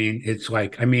conversation. I mean, it's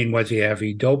like, was he a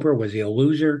heavy doper? Was he a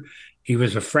loser? He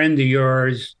was a friend of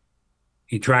yours.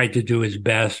 He tried to do his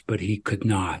best, but he could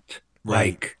not.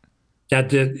 Right. Like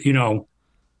that,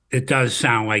 it does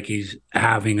sound like he's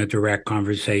having a direct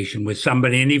conversation with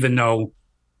somebody. And even though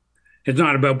it's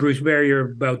not about Bruce Berry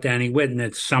or about Danny Whitten,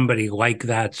 it's somebody like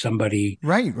that, somebody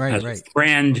right. A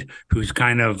friend who's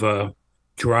kind of a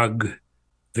drug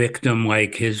victim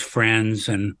like his friends.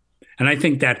 And I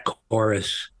think that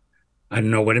chorus, I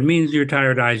don't know what it means, Your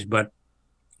Tired Eyes, but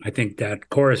I think that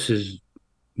chorus is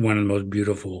one of the most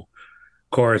beautiful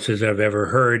choruses I've ever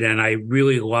heard. And I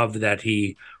really love that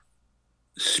he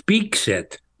speaks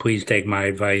it. Please take my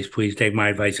advice,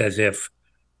 as if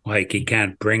like he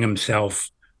can't bring himself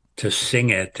to sing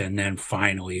it. And then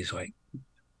finally he's like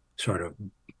sort of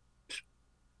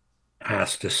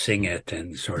has to sing it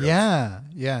and sort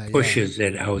of pushes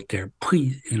it out there.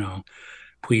 Please,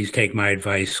 please take my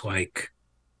advice. Like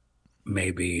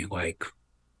maybe like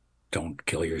don't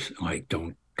kill yourself, like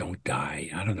don't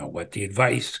die. I don't know what the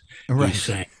advice he's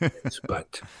saying is,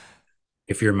 but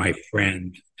if you're my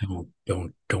friend,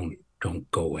 don't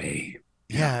go away.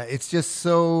 Yeah, it's just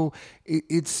so,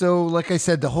 it's so, like I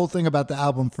said, the whole thing about the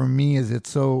album for me is it's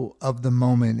so of the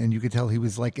moment, and you could tell he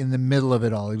was like in the middle of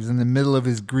it all. He was in the middle of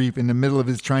his grief, in the middle of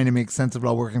his trying to make sense of it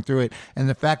all, working through it. And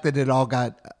the fact that it all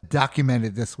got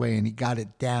documented this way and he got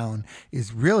it down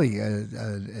is really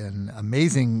an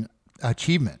amazing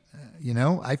achievement.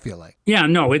 I feel like. Yeah,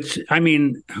 no, this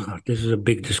is a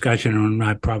big discussion, and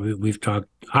I've talked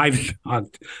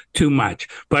too much,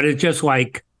 but it's just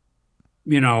like,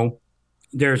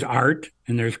 there's art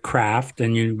and there's craft,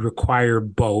 and you require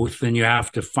both, and you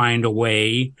have to find a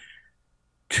way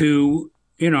to,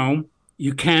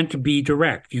 you can't be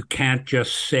direct. You can't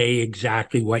just say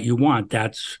exactly what you want.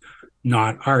 That's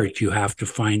not art. You have to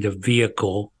find a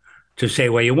vehicle to say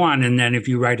what you want. And then if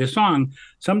you write a song,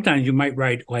 sometimes you might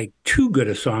write like too good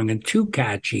a song and too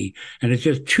catchy, and it's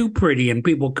just too pretty, and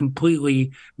people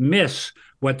completely miss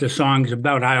what the song's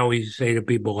about. I always say to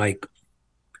people, like,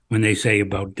 when they say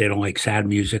about they don't like sad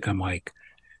music, I'm like,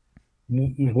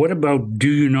 what about Do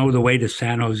You Know the Way to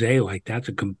San Jose? Like, that's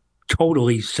a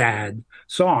totally sad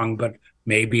song, but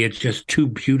maybe it's just too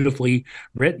beautifully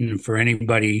written for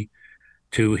anybody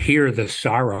to hear the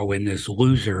sorrow in this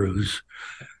loser who's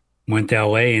went to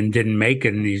LA and didn't make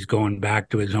it, and he's going back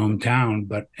to his hometown.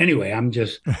 But anyway,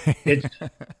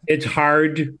 it's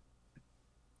hard.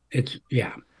 It's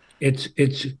you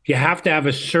have to have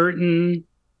a certain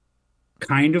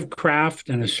kind of craft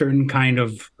and a certain kind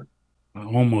of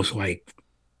almost like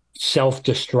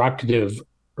self-destructive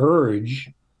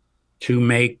urge to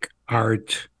make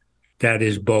art that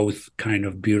is both kind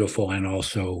of beautiful and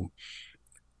also,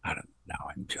 I don't know,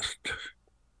 I'm just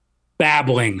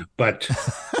babbling, but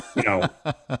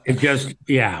it just,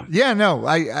 yeah. Yeah, no,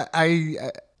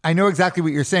 I know exactly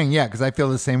what you're saying. Yeah, because I feel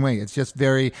the same way. It's just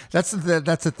very, that's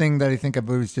the thing that I think I've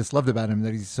always just loved about him,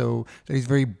 that he's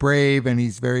very brave and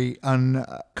he's very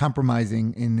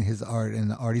uncompromising in his art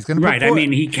and the art he's going to put Right. forth. I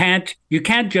mean, you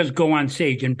can't just go on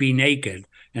stage and be naked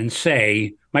and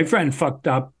say, my friend fucked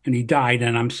up and he died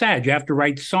and I'm sad. You have to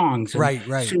write songs. And Right.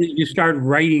 As soon as you start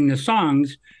writing the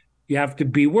songs, you have to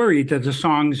be worried that the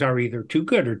songs are either too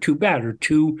good or too bad or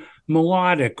too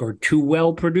melodic or too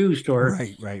well produced, or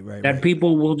that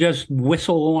people will just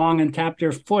whistle along and tap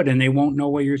their foot and they won't know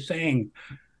what you're saying.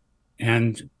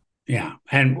 And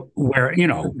where,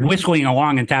 whistling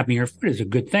along and tapping your foot is a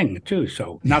good thing too.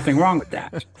 So nothing wrong with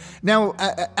that. Now,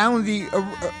 Alan, the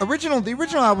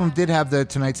original album did have the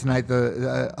Tonight's Tonight,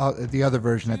 the other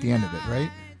version at the end of it, right?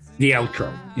 The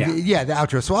outro. Yeah, the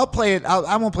outro. So I'll play it.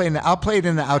 I won't play it. I'll play it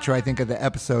in the outro, I think, of the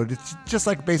episode. It's just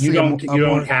like basically. You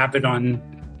don't have it on.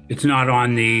 It's not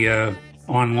on the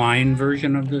online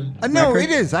version of the. No, record?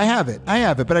 it is. I have it,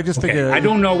 but I just figured. I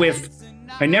don't know if.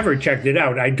 I never checked it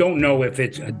out. I don't know if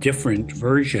it's a different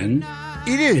version.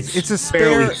 It is. It's a spare.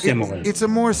 Fairly similar. It's a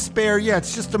more spare. Yeah,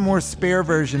 it's just a more spare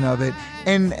version of it,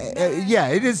 and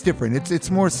it is different.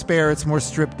 It's more spare. It's more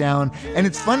stripped down, and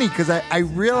it's funny because I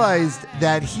realized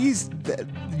that he's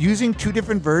using two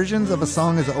different versions of a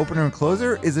song as an opener and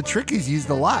closer is a trick he's used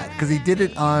a lot, because he did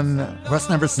it on Rust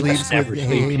Never Sleeps with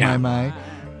Hey My,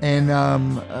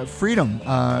 and Freedom,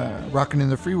 Rockin' in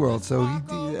the Free World. So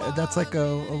that's like a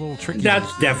little tricky.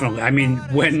 That's definitely. I mean,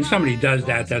 when somebody does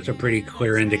that, that's a pretty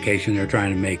clear indication they're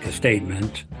trying to make a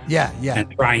statement. Yeah. And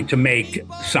trying to make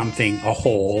something a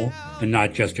whole and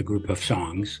not just a group of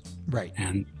songs. Right.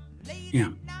 And yeah.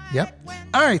 Yep.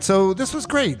 All right. So this was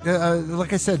great.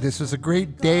 Like I said, this was a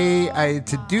great day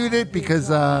to do that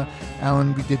because,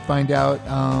 Alan, we did find out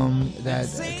that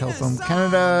Telefilm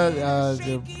Canada,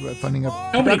 they're funding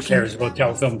up. Nobody cares about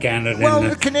Telefilm Canada. Well,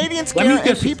 the Canadians care,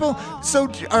 and people.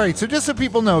 So, all right. So just so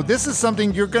people know, this is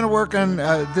something you're going to work on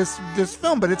this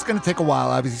film, but it's going to take a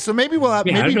while, obviously. So maybe we'll have.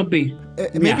 Yeah, it'll be.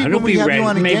 When we have you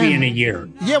on again, maybe in a year.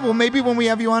 Yeah. Well, maybe when we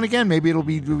have you on again, maybe it'll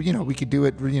be. We could do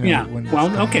it. Yeah.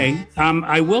 Okay.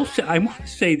 I will. I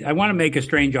want to make a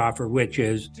strange offer, which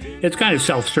is it's kind of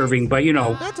self-serving, but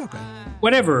that's okay.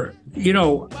 Whatever.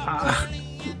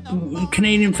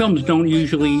 Canadian films don't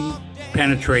usually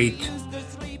penetrate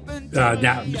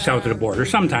down south of the border.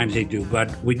 Sometimes they do,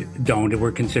 but we don't.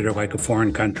 We're considered like a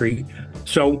foreign country.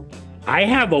 So I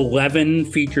have 11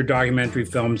 feature documentary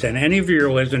films, and any of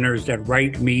your listeners that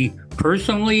write me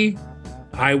personally,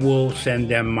 I will send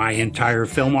them my entire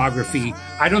filmography.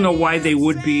 I don't know why they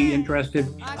would be interested.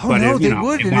 They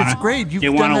would, and it's great. They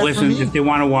want to listen. If they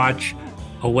want to watch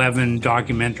 11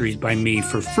 documentaries by me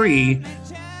for free,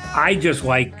 I just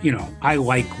like, I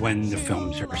like when the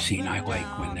films are seen. I like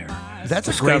when they're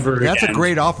discovered. That's a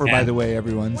great offer, by the way,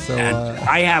 everyone. So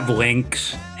I have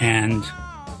links, and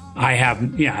I have,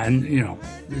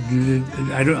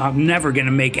 I'm never going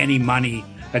to make any money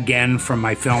again from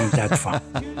my films. That's fine.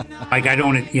 Like I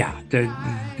don't. Yeah,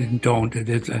 don't.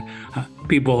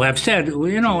 People have said,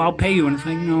 I'll pay you, and it's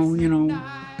like, no,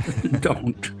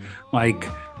 don't. Like.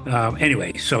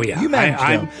 Anyway, so yeah,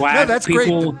 I'm glad. No, that's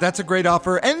people... great. That's a great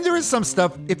offer, and there is some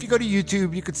stuff. If you go to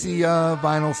YouTube, you could see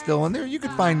vinyl still, and there you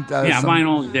could find.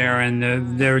 Vinyl's there,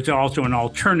 and there's also an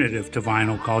alternative to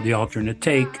vinyl called The Alternate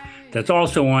Take. That's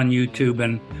also on YouTube,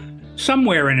 and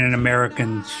somewhere in an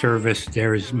American service,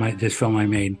 there's this film I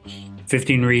made,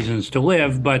 15 Reasons to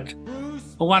Live. But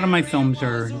a lot of my films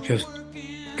are just,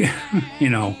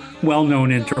 well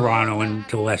known in Toronto and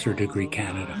to a lesser degree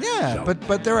Canada. Yeah, so.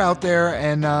 but they're out there,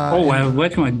 and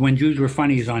When Jews Were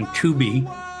Funny is on Tubi.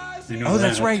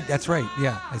 That's right.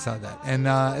 Yeah, I saw that, and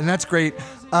that's great.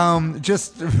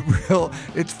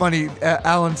 It's funny,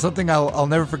 Alan. Something I'll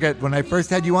never forget when I first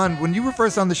had you on. When you were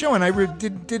first on the show, and I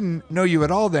didn't know you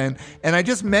at all then, and I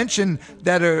just mentioned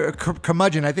that a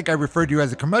curmudgeon. I think I referred you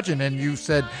as a curmudgeon, and you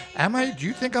said, "Am I? Do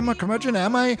you think I'm a curmudgeon?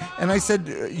 Am I?" And I said,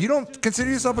 "You don't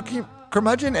consider yourself a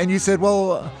curmudgeon?" And you said,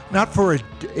 "Well, not for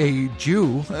a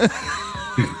Jew."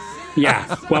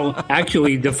 Yeah. Well,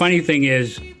 actually, the funny thing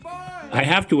is, I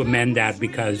have to amend that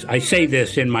because I say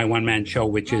this in my one-man show,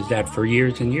 which is that for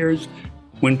years and years,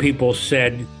 when people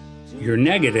said you're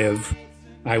negative,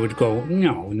 I would go,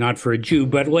 no, not for a Jew.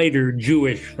 But later,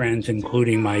 Jewish friends,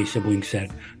 including my siblings,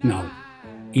 said, no,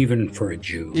 even for a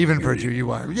Jew. Even for a Jew, you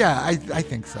are. Yeah, I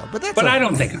think so. But that's. But okay.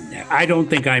 I don't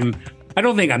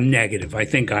think I'm negative. I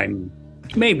think I'm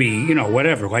maybe,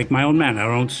 whatever. Like my own man, I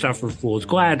don't suffer fools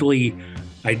gladly.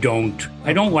 I don't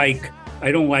like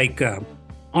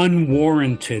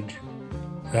unwarranted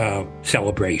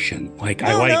celebration. Like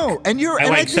I like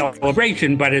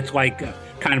celebration, but it's like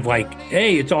kind of like,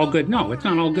 hey, it's all good. No, it's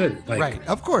not all good. Like, right,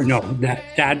 of course. No,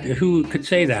 that who could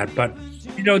say that? But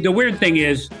the weird thing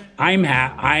is,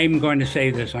 I'm going to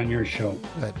say this on your show.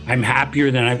 Good. I'm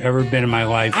happier than I've ever been in my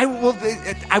life. I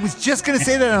was just going to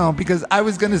say that now because I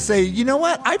was going to say, you know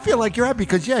what? I feel like you're happy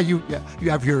because you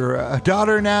have your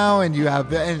daughter now, and you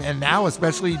have and now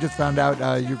especially you just found out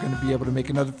you're going to be able to make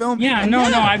another film. Yeah, and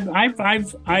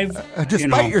I've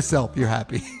despite yourself, you're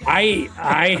happy.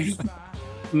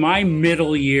 My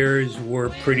middle years were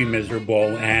pretty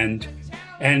miserable, and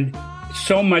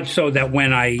so much so that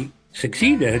when I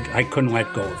succeeded, I couldn't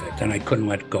let go of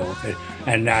it,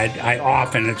 and I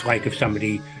often, it's like if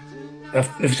somebody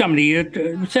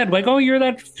said like, oh, you're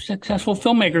that successful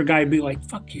filmmaker guy, I'd be like,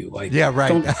 fuck you, like, yeah,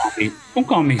 right. Don't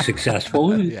call me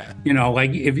successful. Yeah.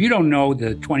 Like if you don't know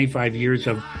the 25 years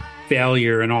of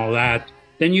failure and all that,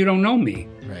 then you don't know me.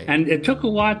 Right. And it took a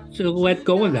lot to let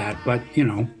go of that, but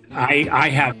I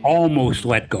have almost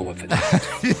let go of it. I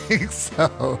think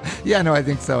so. Yeah, no, I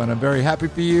think so. And I'm very happy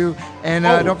for you. And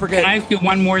don't forget. Can I ask you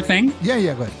one more thing? Yeah,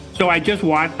 go ahead. So I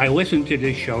listened to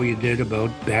this show you did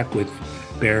about Beck with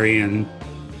Barry and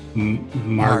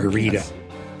Margarita.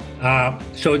 Yes.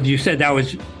 So you said that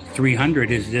was 300.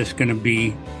 Is this going to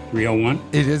be 301?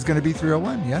 It is going to be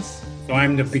 301, yes. So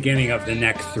I'm the beginning of the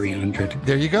next 300.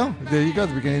 There you go. The beginning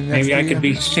of the next Maybe 300. I could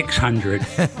be 600,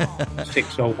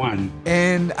 601.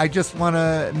 And I just want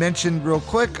to mention real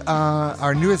quick,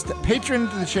 our newest patron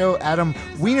to the show, Adam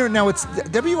Wiener. Now it's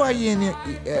Wiener.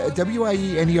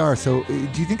 So do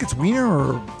you think it's Wiener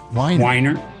or Weiner?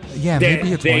 Weiner. Yeah,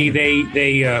 maybe it's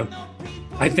Weiner.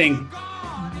 I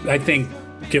think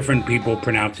different people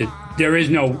pronounce it. There's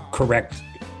no correct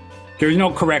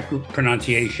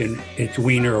pronunciation. It's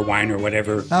Wiener or Weiner,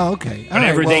 whatever. Oh, okay.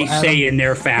 Whatever they say in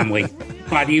their family.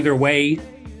 But either way,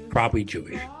 probably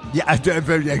Jewish. Yeah,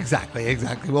 exactly.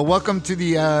 Well, welcome to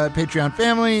the Patreon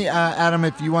family. Adam,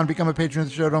 if you want to become a patron of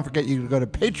the show, don't forget you can go to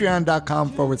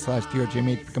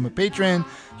patreon.com/TRGMH to become a patron.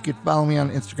 You can follow me on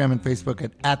Instagram and Facebook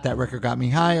at That Record Got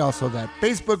Me High. Also, that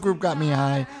Facebook group Got Me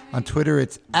High. On Twitter,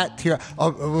 it's at TR.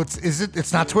 Oh,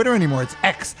 it's not Twitter anymore. It's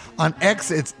X. On X,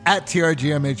 it's at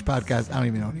TRGMH Podcast. I don't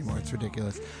even know anymore. It's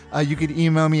ridiculous. You could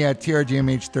email me at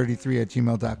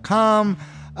trgmh33@gmail.com.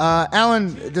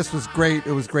 Alan, this was great.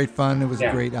 It was great fun. It was a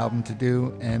great album to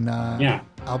do. And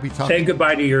I'll be talking. Say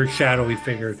goodbye to your shadowy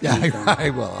figure. Yeah, I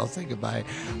will. I'll say goodbye.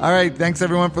 All right. Thanks,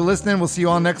 everyone, for listening. We'll see you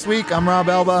all next week. I'm Rob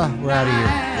Elba. We're out of here.